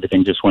insurance and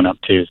everything just went up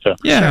too. So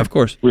yeah, of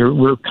course,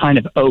 we're kind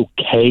of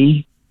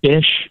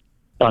okay-ish.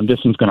 This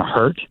one's going to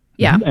hurt.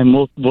 Yeah. And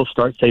we'll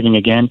start saving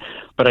again.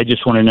 But I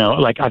just want to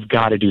know, I've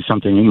got to do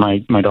something.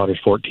 My daughter's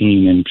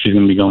 14 and she's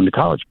going to be going to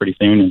college pretty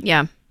soon. And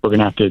yeah. We're going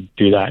to have to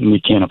do that, and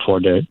we can't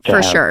afford to for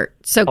have sure.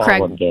 So all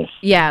Craig, of this.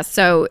 Yeah.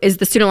 So is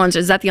the student loans,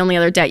 is that the only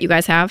other debt you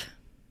guys have?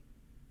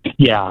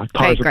 Yeah,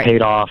 cars are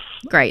paid off.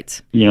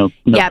 Great. No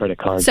credit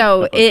cards.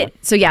 So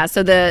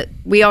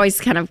we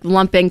always kind of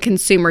lump in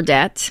consumer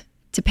debt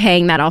to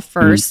paying that off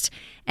first.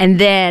 And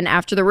then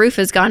after the roof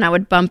is gone, I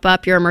would bump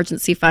up your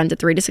emergency fund to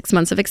 3 to 6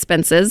 months of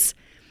expenses.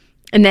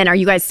 And then are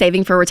you guys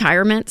saving for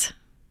retirement?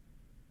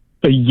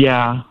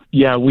 Yeah,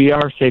 we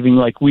are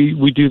saving.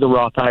 We do the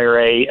Roth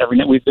IRA every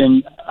night.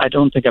 I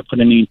don't think I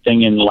put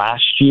anything in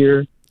last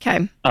year.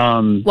 Okay.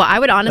 Well, I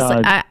would honestly,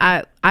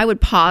 I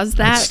would pause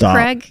that,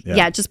 Craig.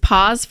 Yeah, just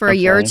pause for a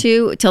year or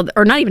two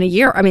or not even a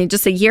year. I mean,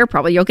 just a year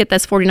probably. You'll get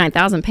this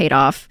 $49,000 paid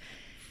off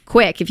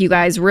quick if you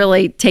guys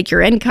really take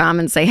your income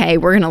and say, hey,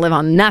 we're going to live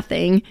on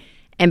nothing,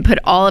 and put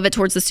all of it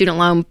towards the student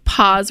loan.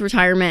 Pause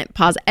retirement.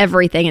 Pause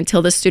everything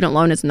until the student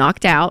loan is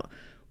knocked out.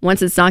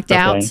 Once it's knocked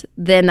out,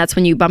 then that's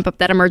when you bump up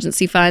that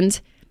emergency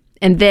fund,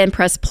 and then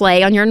press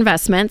play on your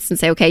investments and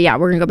say, okay, yeah,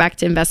 we're going to go back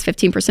to invest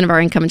 15% of our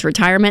income into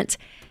retirement.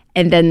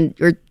 And then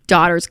your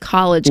daughter's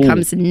college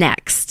comes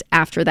next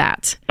after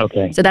that.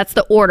 Okay. So that's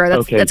the order.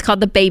 That's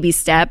called the baby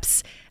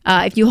steps.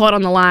 If you hold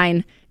on the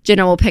line,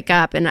 Jenna will pick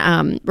up, and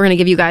we're going to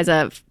give you guys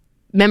a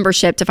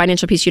membership to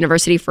Financial Peace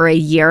University for a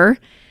year.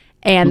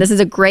 And this is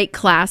a great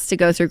class to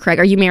go through. Craig,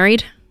 are you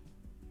married?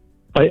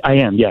 I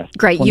am, yes.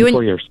 Great.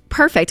 24 years.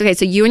 Perfect. Okay,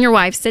 so you and your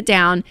wife sit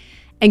down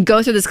and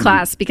go through this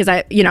class because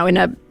in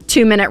a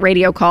 2-minute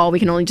radio call, we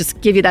can only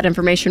just give you that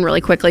information really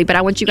quickly. But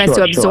I want you guys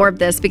to absorb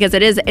this because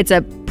it's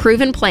a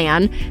proven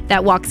plan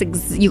that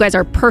you guys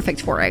are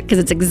perfect for it because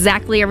it's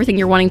exactly everything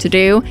you're wanting to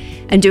do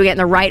and doing it in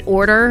the right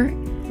order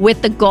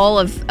with the goal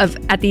of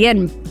at the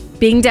end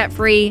being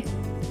debt-free,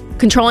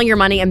 controlling your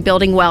money, and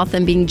building wealth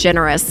and being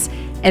generous.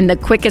 And the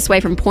quickest way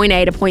from point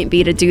A to point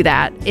B to do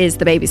that is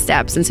the baby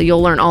steps. And so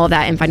you'll learn all of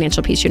that in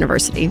Financial Peace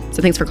University.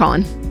 So thanks for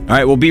calling. All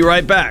right, we'll be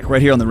right back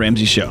right here on The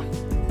Ramsey Show.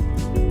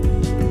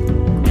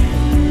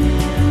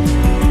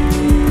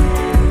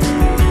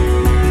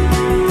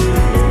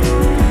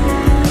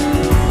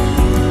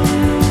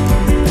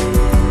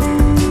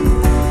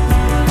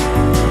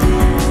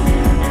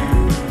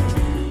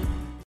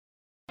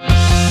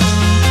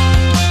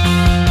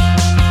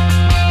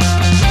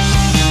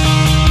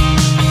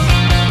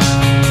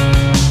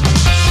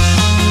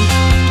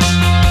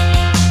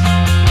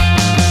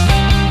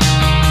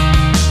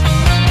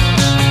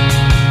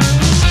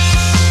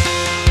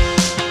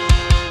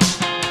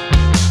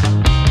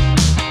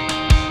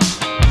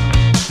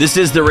 This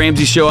is The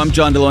Ramsey Show. I'm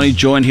John Deloney,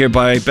 joined here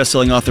by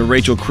best-selling author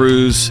Rachel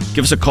Cruz.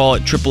 Give us a call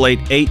at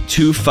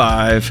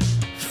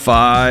 888-825-5050.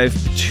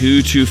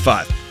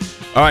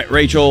 888-285-5225. All right,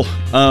 Rachel.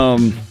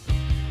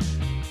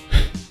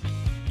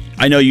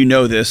 I know you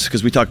know this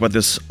because we talk about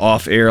this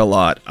off air a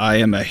lot. I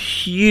am a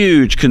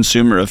huge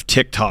consumer of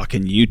TikTok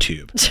and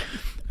YouTube,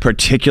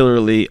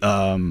 particularly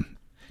viral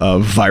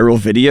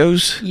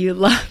videos. You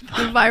love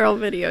the viral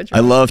video. I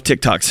love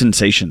TikTok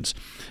sensations.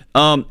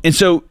 And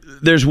so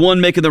there's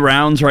one making the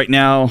rounds right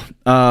now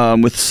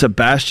with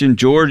Sebastian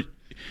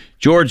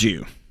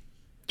Georgiou.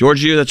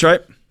 Georgiou, that's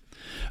right.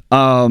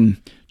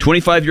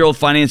 25-year-old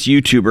finance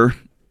YouTuber.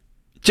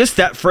 Just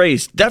that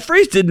phrase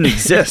didn't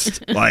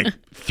exist like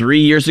 3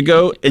 years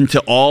ago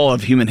into all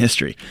of human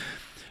history.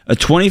 A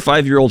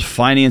 25-year-old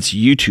finance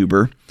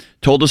YouTuber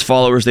told his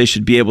followers they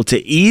should be able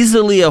to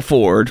easily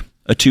afford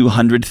a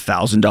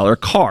 $200,000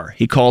 car.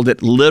 He called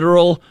it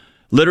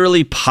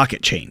literally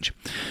pocket change.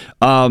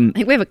 I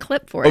think we have a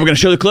clip for it. We're going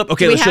to show the clip?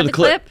 Okay, let's show the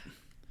clip.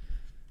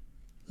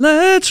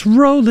 Let's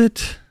roll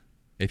it.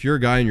 If you're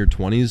a guy in your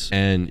 20s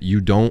and you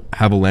don't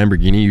have a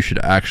Lamborghini, you should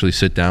actually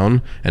sit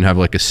down and have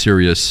like a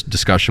serious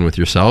discussion with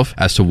yourself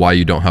as to why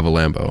you don't have a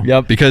Lambo.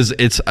 Yep. Because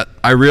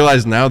I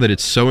realize now that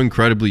it's so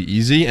incredibly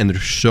easy and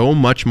there's so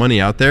much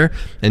money out there,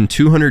 and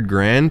 200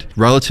 grand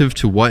relative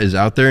to what is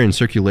out there in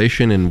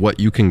circulation and what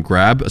you can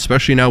grab,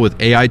 especially now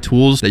with AI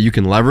tools that you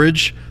can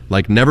leverage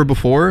like never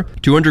before,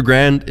 200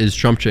 grand is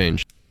chump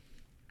change.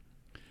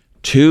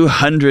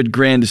 200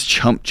 grand is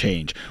chump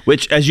change,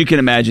 which, as you can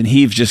imagine,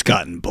 he's just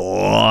gotten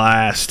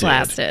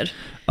blasted.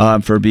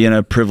 For being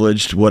a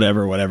privileged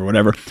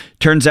whatever.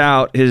 Turns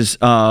out his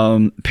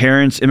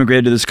parents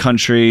immigrated to this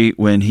country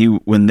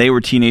when they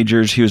were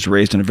teenagers. He was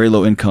raised on a very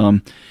low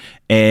income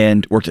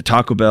and worked at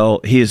Taco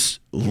Bell. He is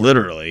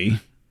literally,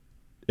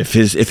 if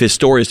his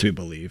story is to be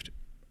believed,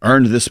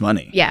 earned this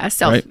money. Yeah,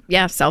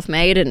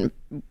 self-made and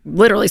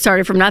literally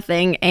started from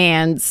nothing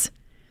and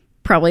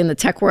probably in the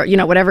tech world,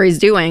 whatever he's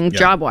doing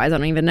job-wise, I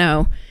don't even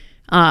know.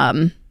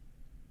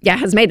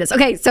 Has made this.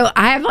 Okay, so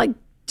I have like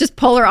just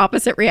polar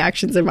opposite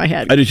reactions in my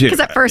head. I do too. Because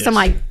at first I'm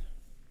like,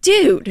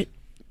 dude,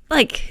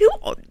 like who,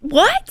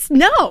 what?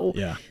 No.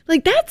 Yeah.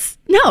 Like that's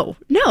not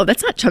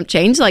chump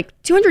change.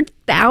 Like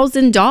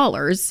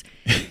 $200,000.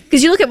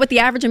 Because you look at what the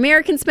average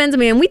American spends. I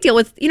mean, we deal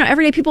with,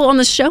 everyday people on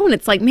the show and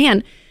it's like,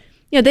 man,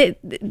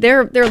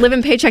 they're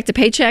living paycheck to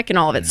paycheck and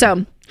all of it.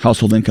 So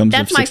household incomes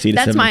of 60 to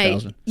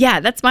 70,000.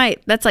 That's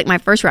like my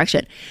first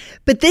reaction.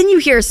 But then you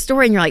hear a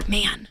story and you're like,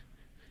 man,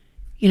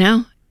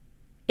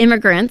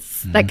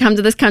 immigrants that come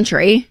to this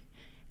country,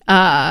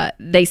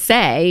 they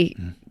say,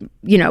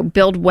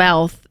 build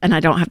wealth, and I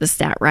don't have the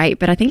stat right,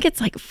 but I think it's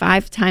like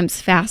 5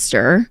 times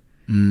faster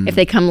if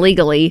they come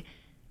legally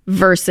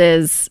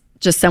versus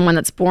just someone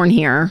that's born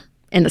here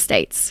in the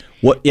States.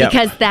 What? Yeah.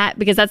 Because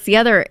that's the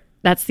other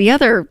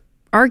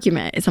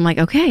argument is I'm like,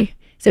 okay.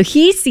 So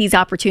he sees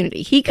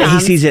opportunity. He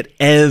sees it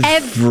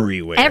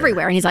everywhere.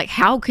 Everywhere. And he's like,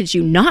 how could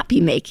you not be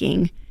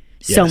making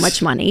so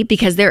much money?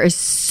 Because there is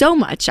so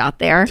much out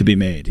there to be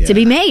made. Yeah. To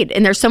be made.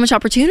 And there's so much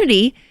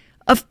opportunity.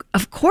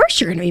 Of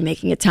course you're going to be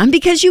making a ton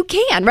because you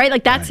can, right?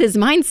 Like that's his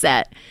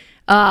mindset.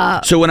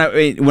 So when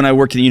I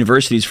worked in the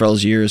universities for all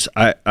those years,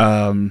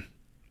 all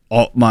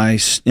my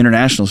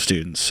international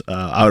students,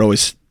 I would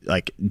always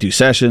like do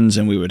sessions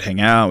and we would hang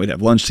out, we'd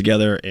have lunch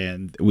together,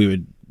 and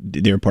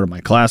they were part of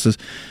my classes.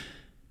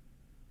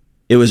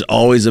 It was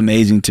always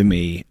amazing to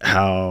me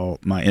how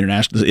the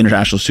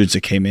international students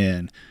that came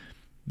in,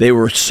 they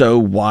were so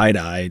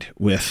wide-eyed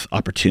with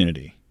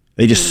opportunity.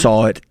 They just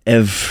saw it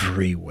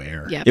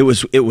everywhere. Yep. It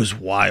was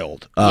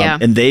wild.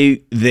 And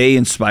they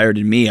inspired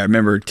in me. I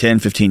remember 10,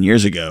 15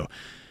 years ago,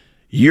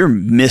 you're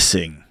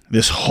missing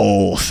this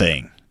whole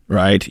thing,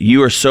 right?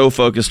 You are so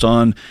focused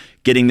on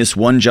getting this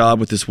one job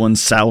with this one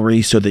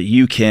salary so that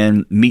you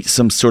can meet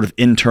some sort of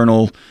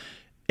internal.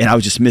 And I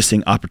was just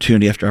missing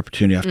opportunity after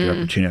opportunity after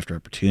opportunity after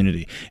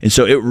opportunity. And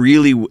so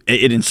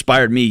it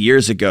inspired me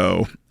years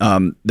ago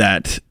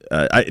that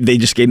they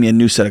just gave me a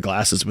new set of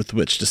glasses with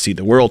which to see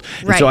the world.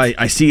 Right. And so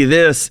I see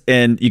this,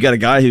 and you got a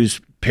guy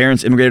whose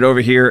parents immigrated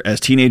over here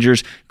as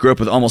teenagers, grew up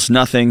with almost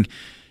nothing.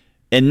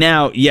 And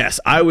now, yes,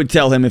 I would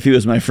tell him if he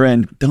was my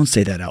friend, don't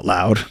say that out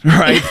loud,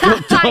 right?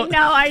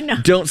 I know.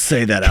 Don't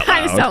say that out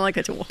loud. I sound like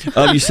a tool.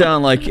 You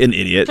sound like an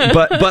idiot.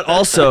 But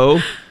also,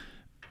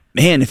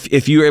 man,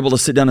 if you were able to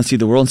sit down and see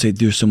the world and say,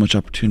 there's so much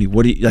opportunity,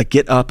 what do you, like,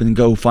 get up and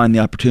go find the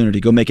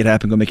opportunity, go make it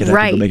happen, go make it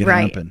happen, go make it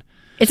happen.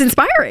 It's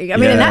inspiring. I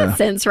mean, in that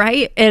sense,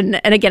 right?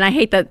 And again, I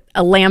hate that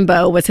a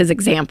Lambo was his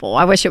example.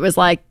 I wish it was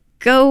like,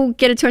 go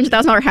get a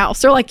 $200,000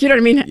 house, or like, you know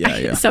what I mean?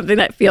 Yeah. Something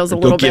that feels a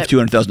little bit.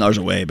 Don't give $200,000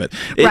 away, but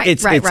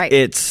it's but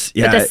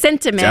the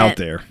sentiment out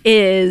there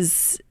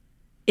is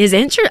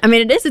interesting. I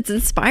mean, it's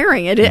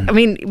inspiring. I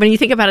mean, when you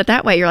think about it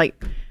that way, you're like,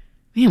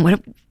 man,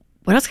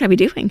 what else can I be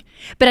doing?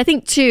 But I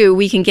think too,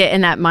 we can get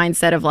in that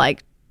mindset of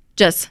like,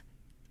 just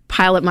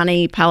pile up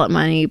money,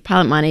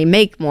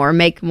 make more.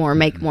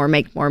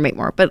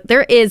 But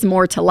there is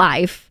more to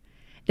life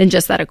than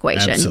just that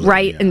equation,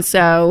 right? Yeah. And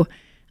so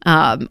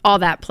all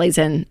that plays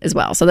in as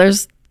well. So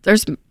there's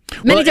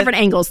Many different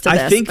angles to this.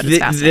 I think but it's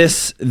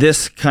fascinating.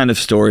 this kind of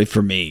story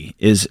for me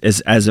is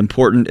as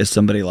important as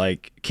somebody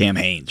like Cam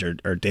Hanes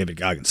or David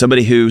Goggins,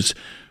 somebody who's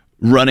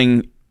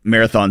running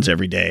marathons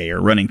every day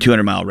or running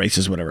 200-mile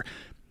races, whatever.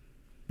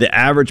 The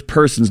average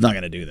person's not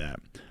going to do that.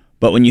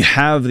 But when you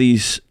have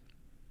these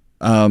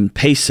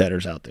pace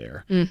setters out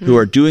there who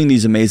are doing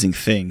these amazing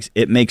things,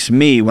 it makes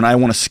me, when I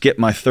want to skip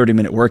my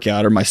 30-minute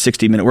workout or my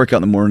 60-minute workout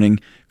in the morning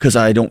because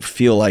I don't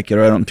feel like it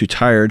or I'm too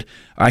tired,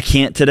 I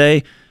can't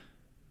today.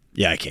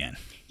 Yeah, I can.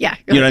 Yeah.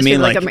 You know what I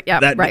mean? Like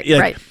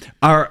right.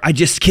 Or I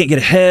just can't get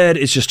ahead.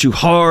 It's just too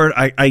hard.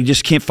 I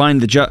just can't find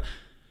the job.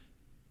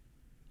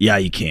 Yeah,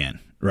 you can.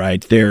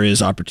 Right? There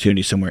is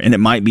opportunity somewhere. And it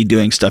might be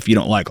doing stuff you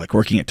don't like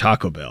working at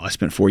Taco Bell. I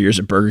spent 4 years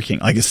at Burger King.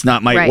 Like it's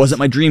not it wasn't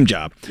my dream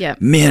job. Yeah.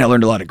 Man, I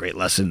learned a lot of great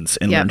lessons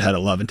and learned how to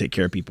love and take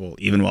care of people,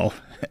 even while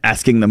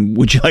asking them,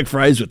 would you like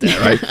fries with that?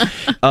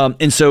 Right.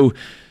 And so,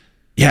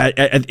 yeah,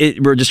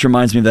 it just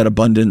reminds me of that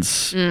abundance,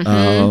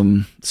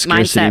 scarcity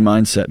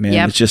mindset, man.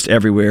 Yep. It's just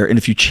everywhere. And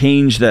if you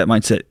change that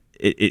mindset,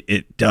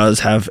 it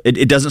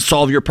doesn't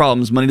solve your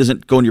problems. Money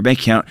doesn't go in your bank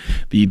account,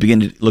 but you begin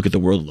to look at the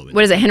world a little bit.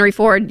 What is it, Henry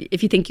Ford?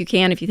 If you think you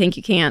can, if you think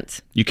you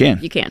can't, you can.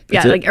 You can.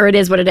 Yeah, or it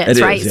is what it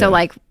is, right? Yeah. So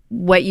like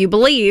what you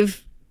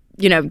believe,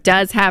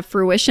 does have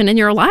fruition in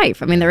your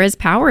life. I mean, there is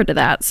power to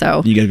that.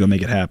 So you got to go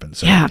make it happen.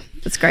 So. Yeah,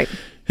 that's great.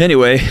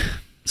 Anyway,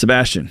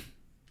 Sebastian,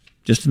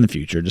 just in the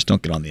future, just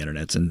don't get on the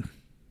internet and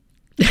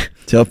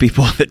tell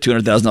people that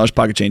 $200,000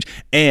 pocket change.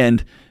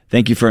 And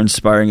thank you for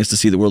inspiring us to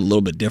see the world a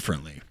little bit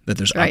differently. That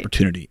there's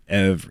opportunity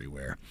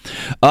everywhere.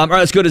 All right,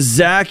 let's go to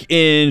Zach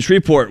in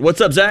Shreveport.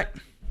 What's up, Zach?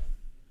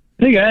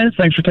 Hey, guys.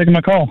 Thanks for taking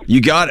my call. You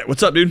got it.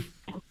 What's up, dude?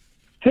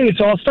 Hey,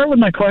 so I'll start with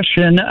my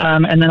question,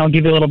 and then I'll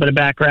give you a little bit of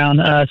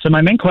background. So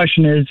my main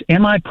question is,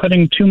 am I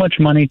putting too much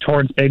money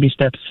towards baby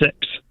step 6?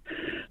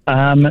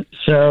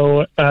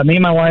 So me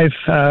and my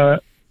wife,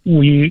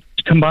 we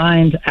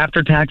combined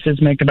after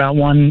taxes make about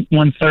 $130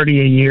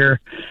 a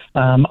year.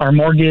 Our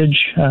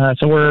mortgage,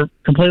 so we're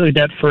completely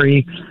debt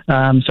free.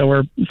 So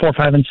we're 4,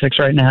 5, and 6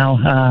 right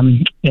now,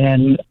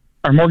 and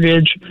our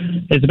mortgage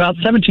is about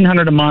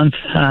 $1,700 a month,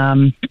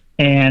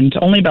 and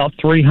only about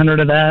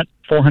 $400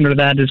 of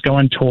that is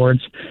going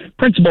towards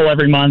principal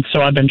every month.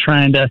 So I've been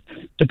trying to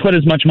put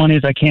as much money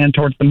as I can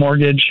towards the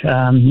mortgage.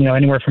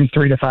 Anywhere from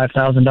 $3,000 to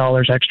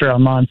 $5,000 extra a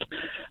month.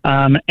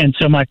 And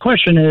so my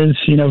question is,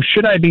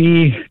 should I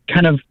be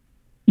kind of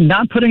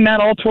not putting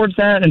that all towards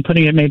that and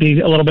putting it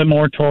maybe a little bit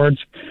more towards,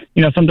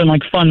 something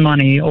like fun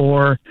money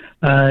or,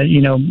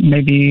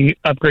 maybe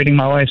upgrading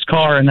my wife's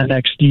car in the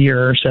next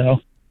year or so?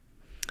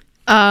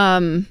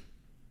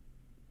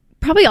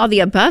 Probably all the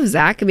above,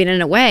 Zach. I mean,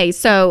 in a way.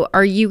 So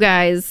are you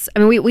guys,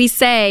 we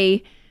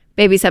say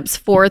baby steps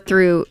 4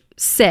 through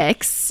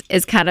 6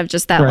 is kind of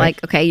just that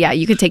okay, yeah,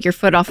 you could take your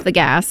foot off the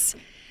gas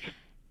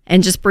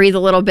and just breathe a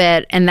little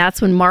bit. And that's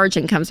when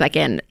margin comes back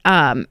in.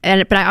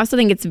 But I also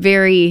think it's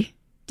very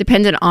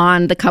dependent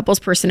on the couple's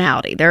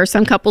personality. There are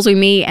some couples we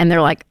meet and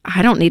they're like,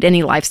 I don't need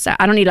any lifestyle.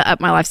 I don't need to up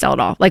my lifestyle at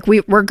all. Like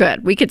we're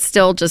good. We could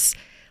still just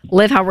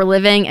live how we're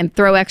living and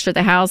throw extra at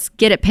the house,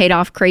 get it paid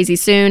off crazy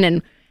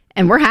soon.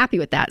 And we're happy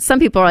with that. Some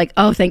people are like,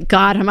 oh, thank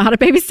God I'm out of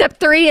baby step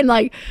 3. And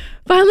like,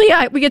 finally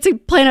we get to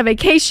plan a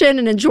vacation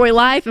and enjoy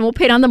life and we'll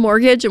pay down the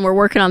mortgage and we're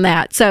working on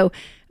that. So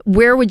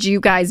where would you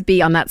guys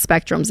be on that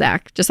spectrum,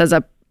 Zach? Just as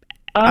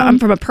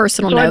from a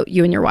personal note,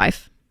 you and your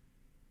wife.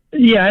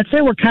 Yeah, I'd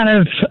say we're kind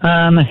of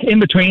in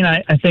between.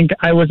 I think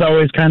I was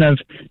always kind of,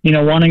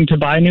 wanting to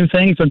buy new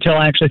things until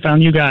I actually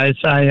found you guys.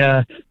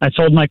 I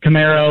sold my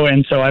Camaro,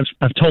 and so I've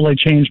totally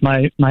changed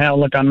my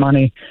outlook on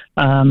money.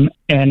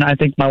 And I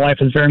think my wife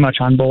is very much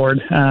on board.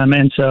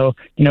 And so,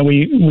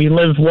 we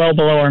live well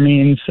below our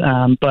means,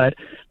 but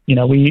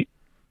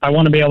I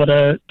want to be able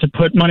to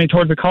put money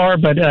towards the car,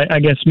 but I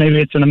guess maybe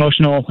it's an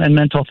emotional and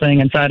mental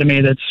thing inside of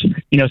me that's,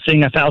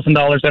 seeing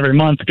 $1,000 every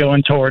month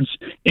going towards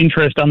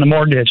interest on the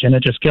mortgage, and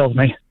it just kills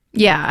me.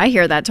 Yeah, I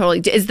hear that totally.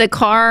 Is the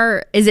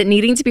car, is it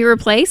needing to be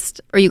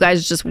replaced, or you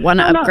guys just want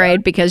to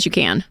upgrade because you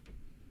can?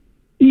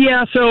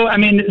 Yeah, so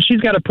she's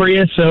got a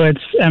Prius, so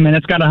it's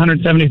got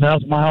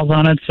 170,000 miles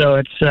on it, so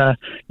it's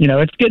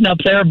it's getting up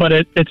there, but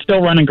it's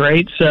still running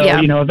great. So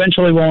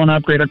eventually we'll want to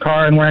upgrade our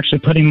car, and we're actually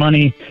putting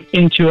money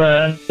into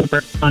a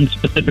fund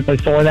specifically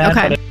for that.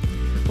 Okay.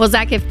 Well,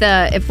 Zach,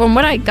 if from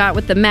what I got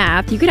with the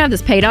math, you could have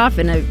this paid off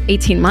in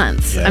 18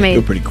 months. Yeah,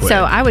 go pretty quick.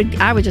 So I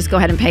would just go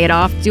ahead and pay it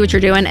off, do what you're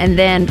doing, and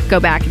then go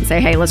back and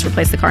say, hey, let's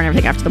replace the car and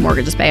everything after the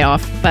mortgage is paid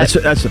off. But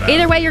that's what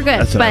either way, you're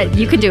good. But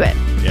you can do it.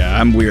 Yeah,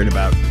 I'm worried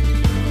about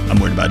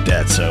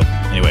debt. So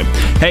anyway,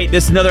 hey,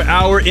 this is another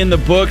hour in the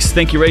books.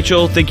 Thank you,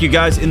 Rachel. Thank you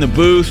guys in the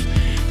booth.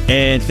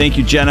 And thank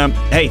you, Jenna.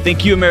 Hey,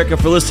 thank you, America,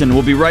 for listening.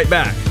 We'll be right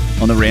back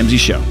on The Ramsey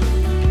Show.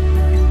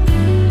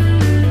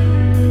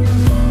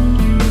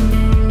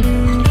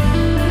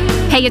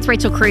 Hey, it's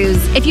Rachel Cruz.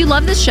 If you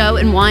love this show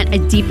and want a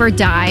deeper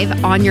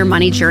dive on your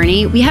money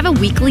journey, we have a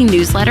weekly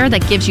newsletter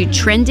that gives you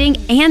trending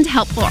and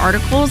helpful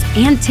articles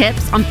and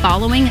tips on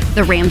following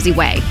the Ramsey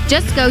way.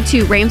 Just go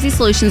to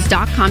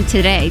RamseySolutions.com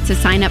today to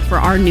sign up for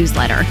our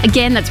newsletter.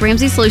 Again, that's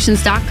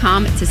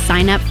RamseySolutions.com to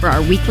sign up for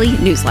our weekly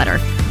newsletter.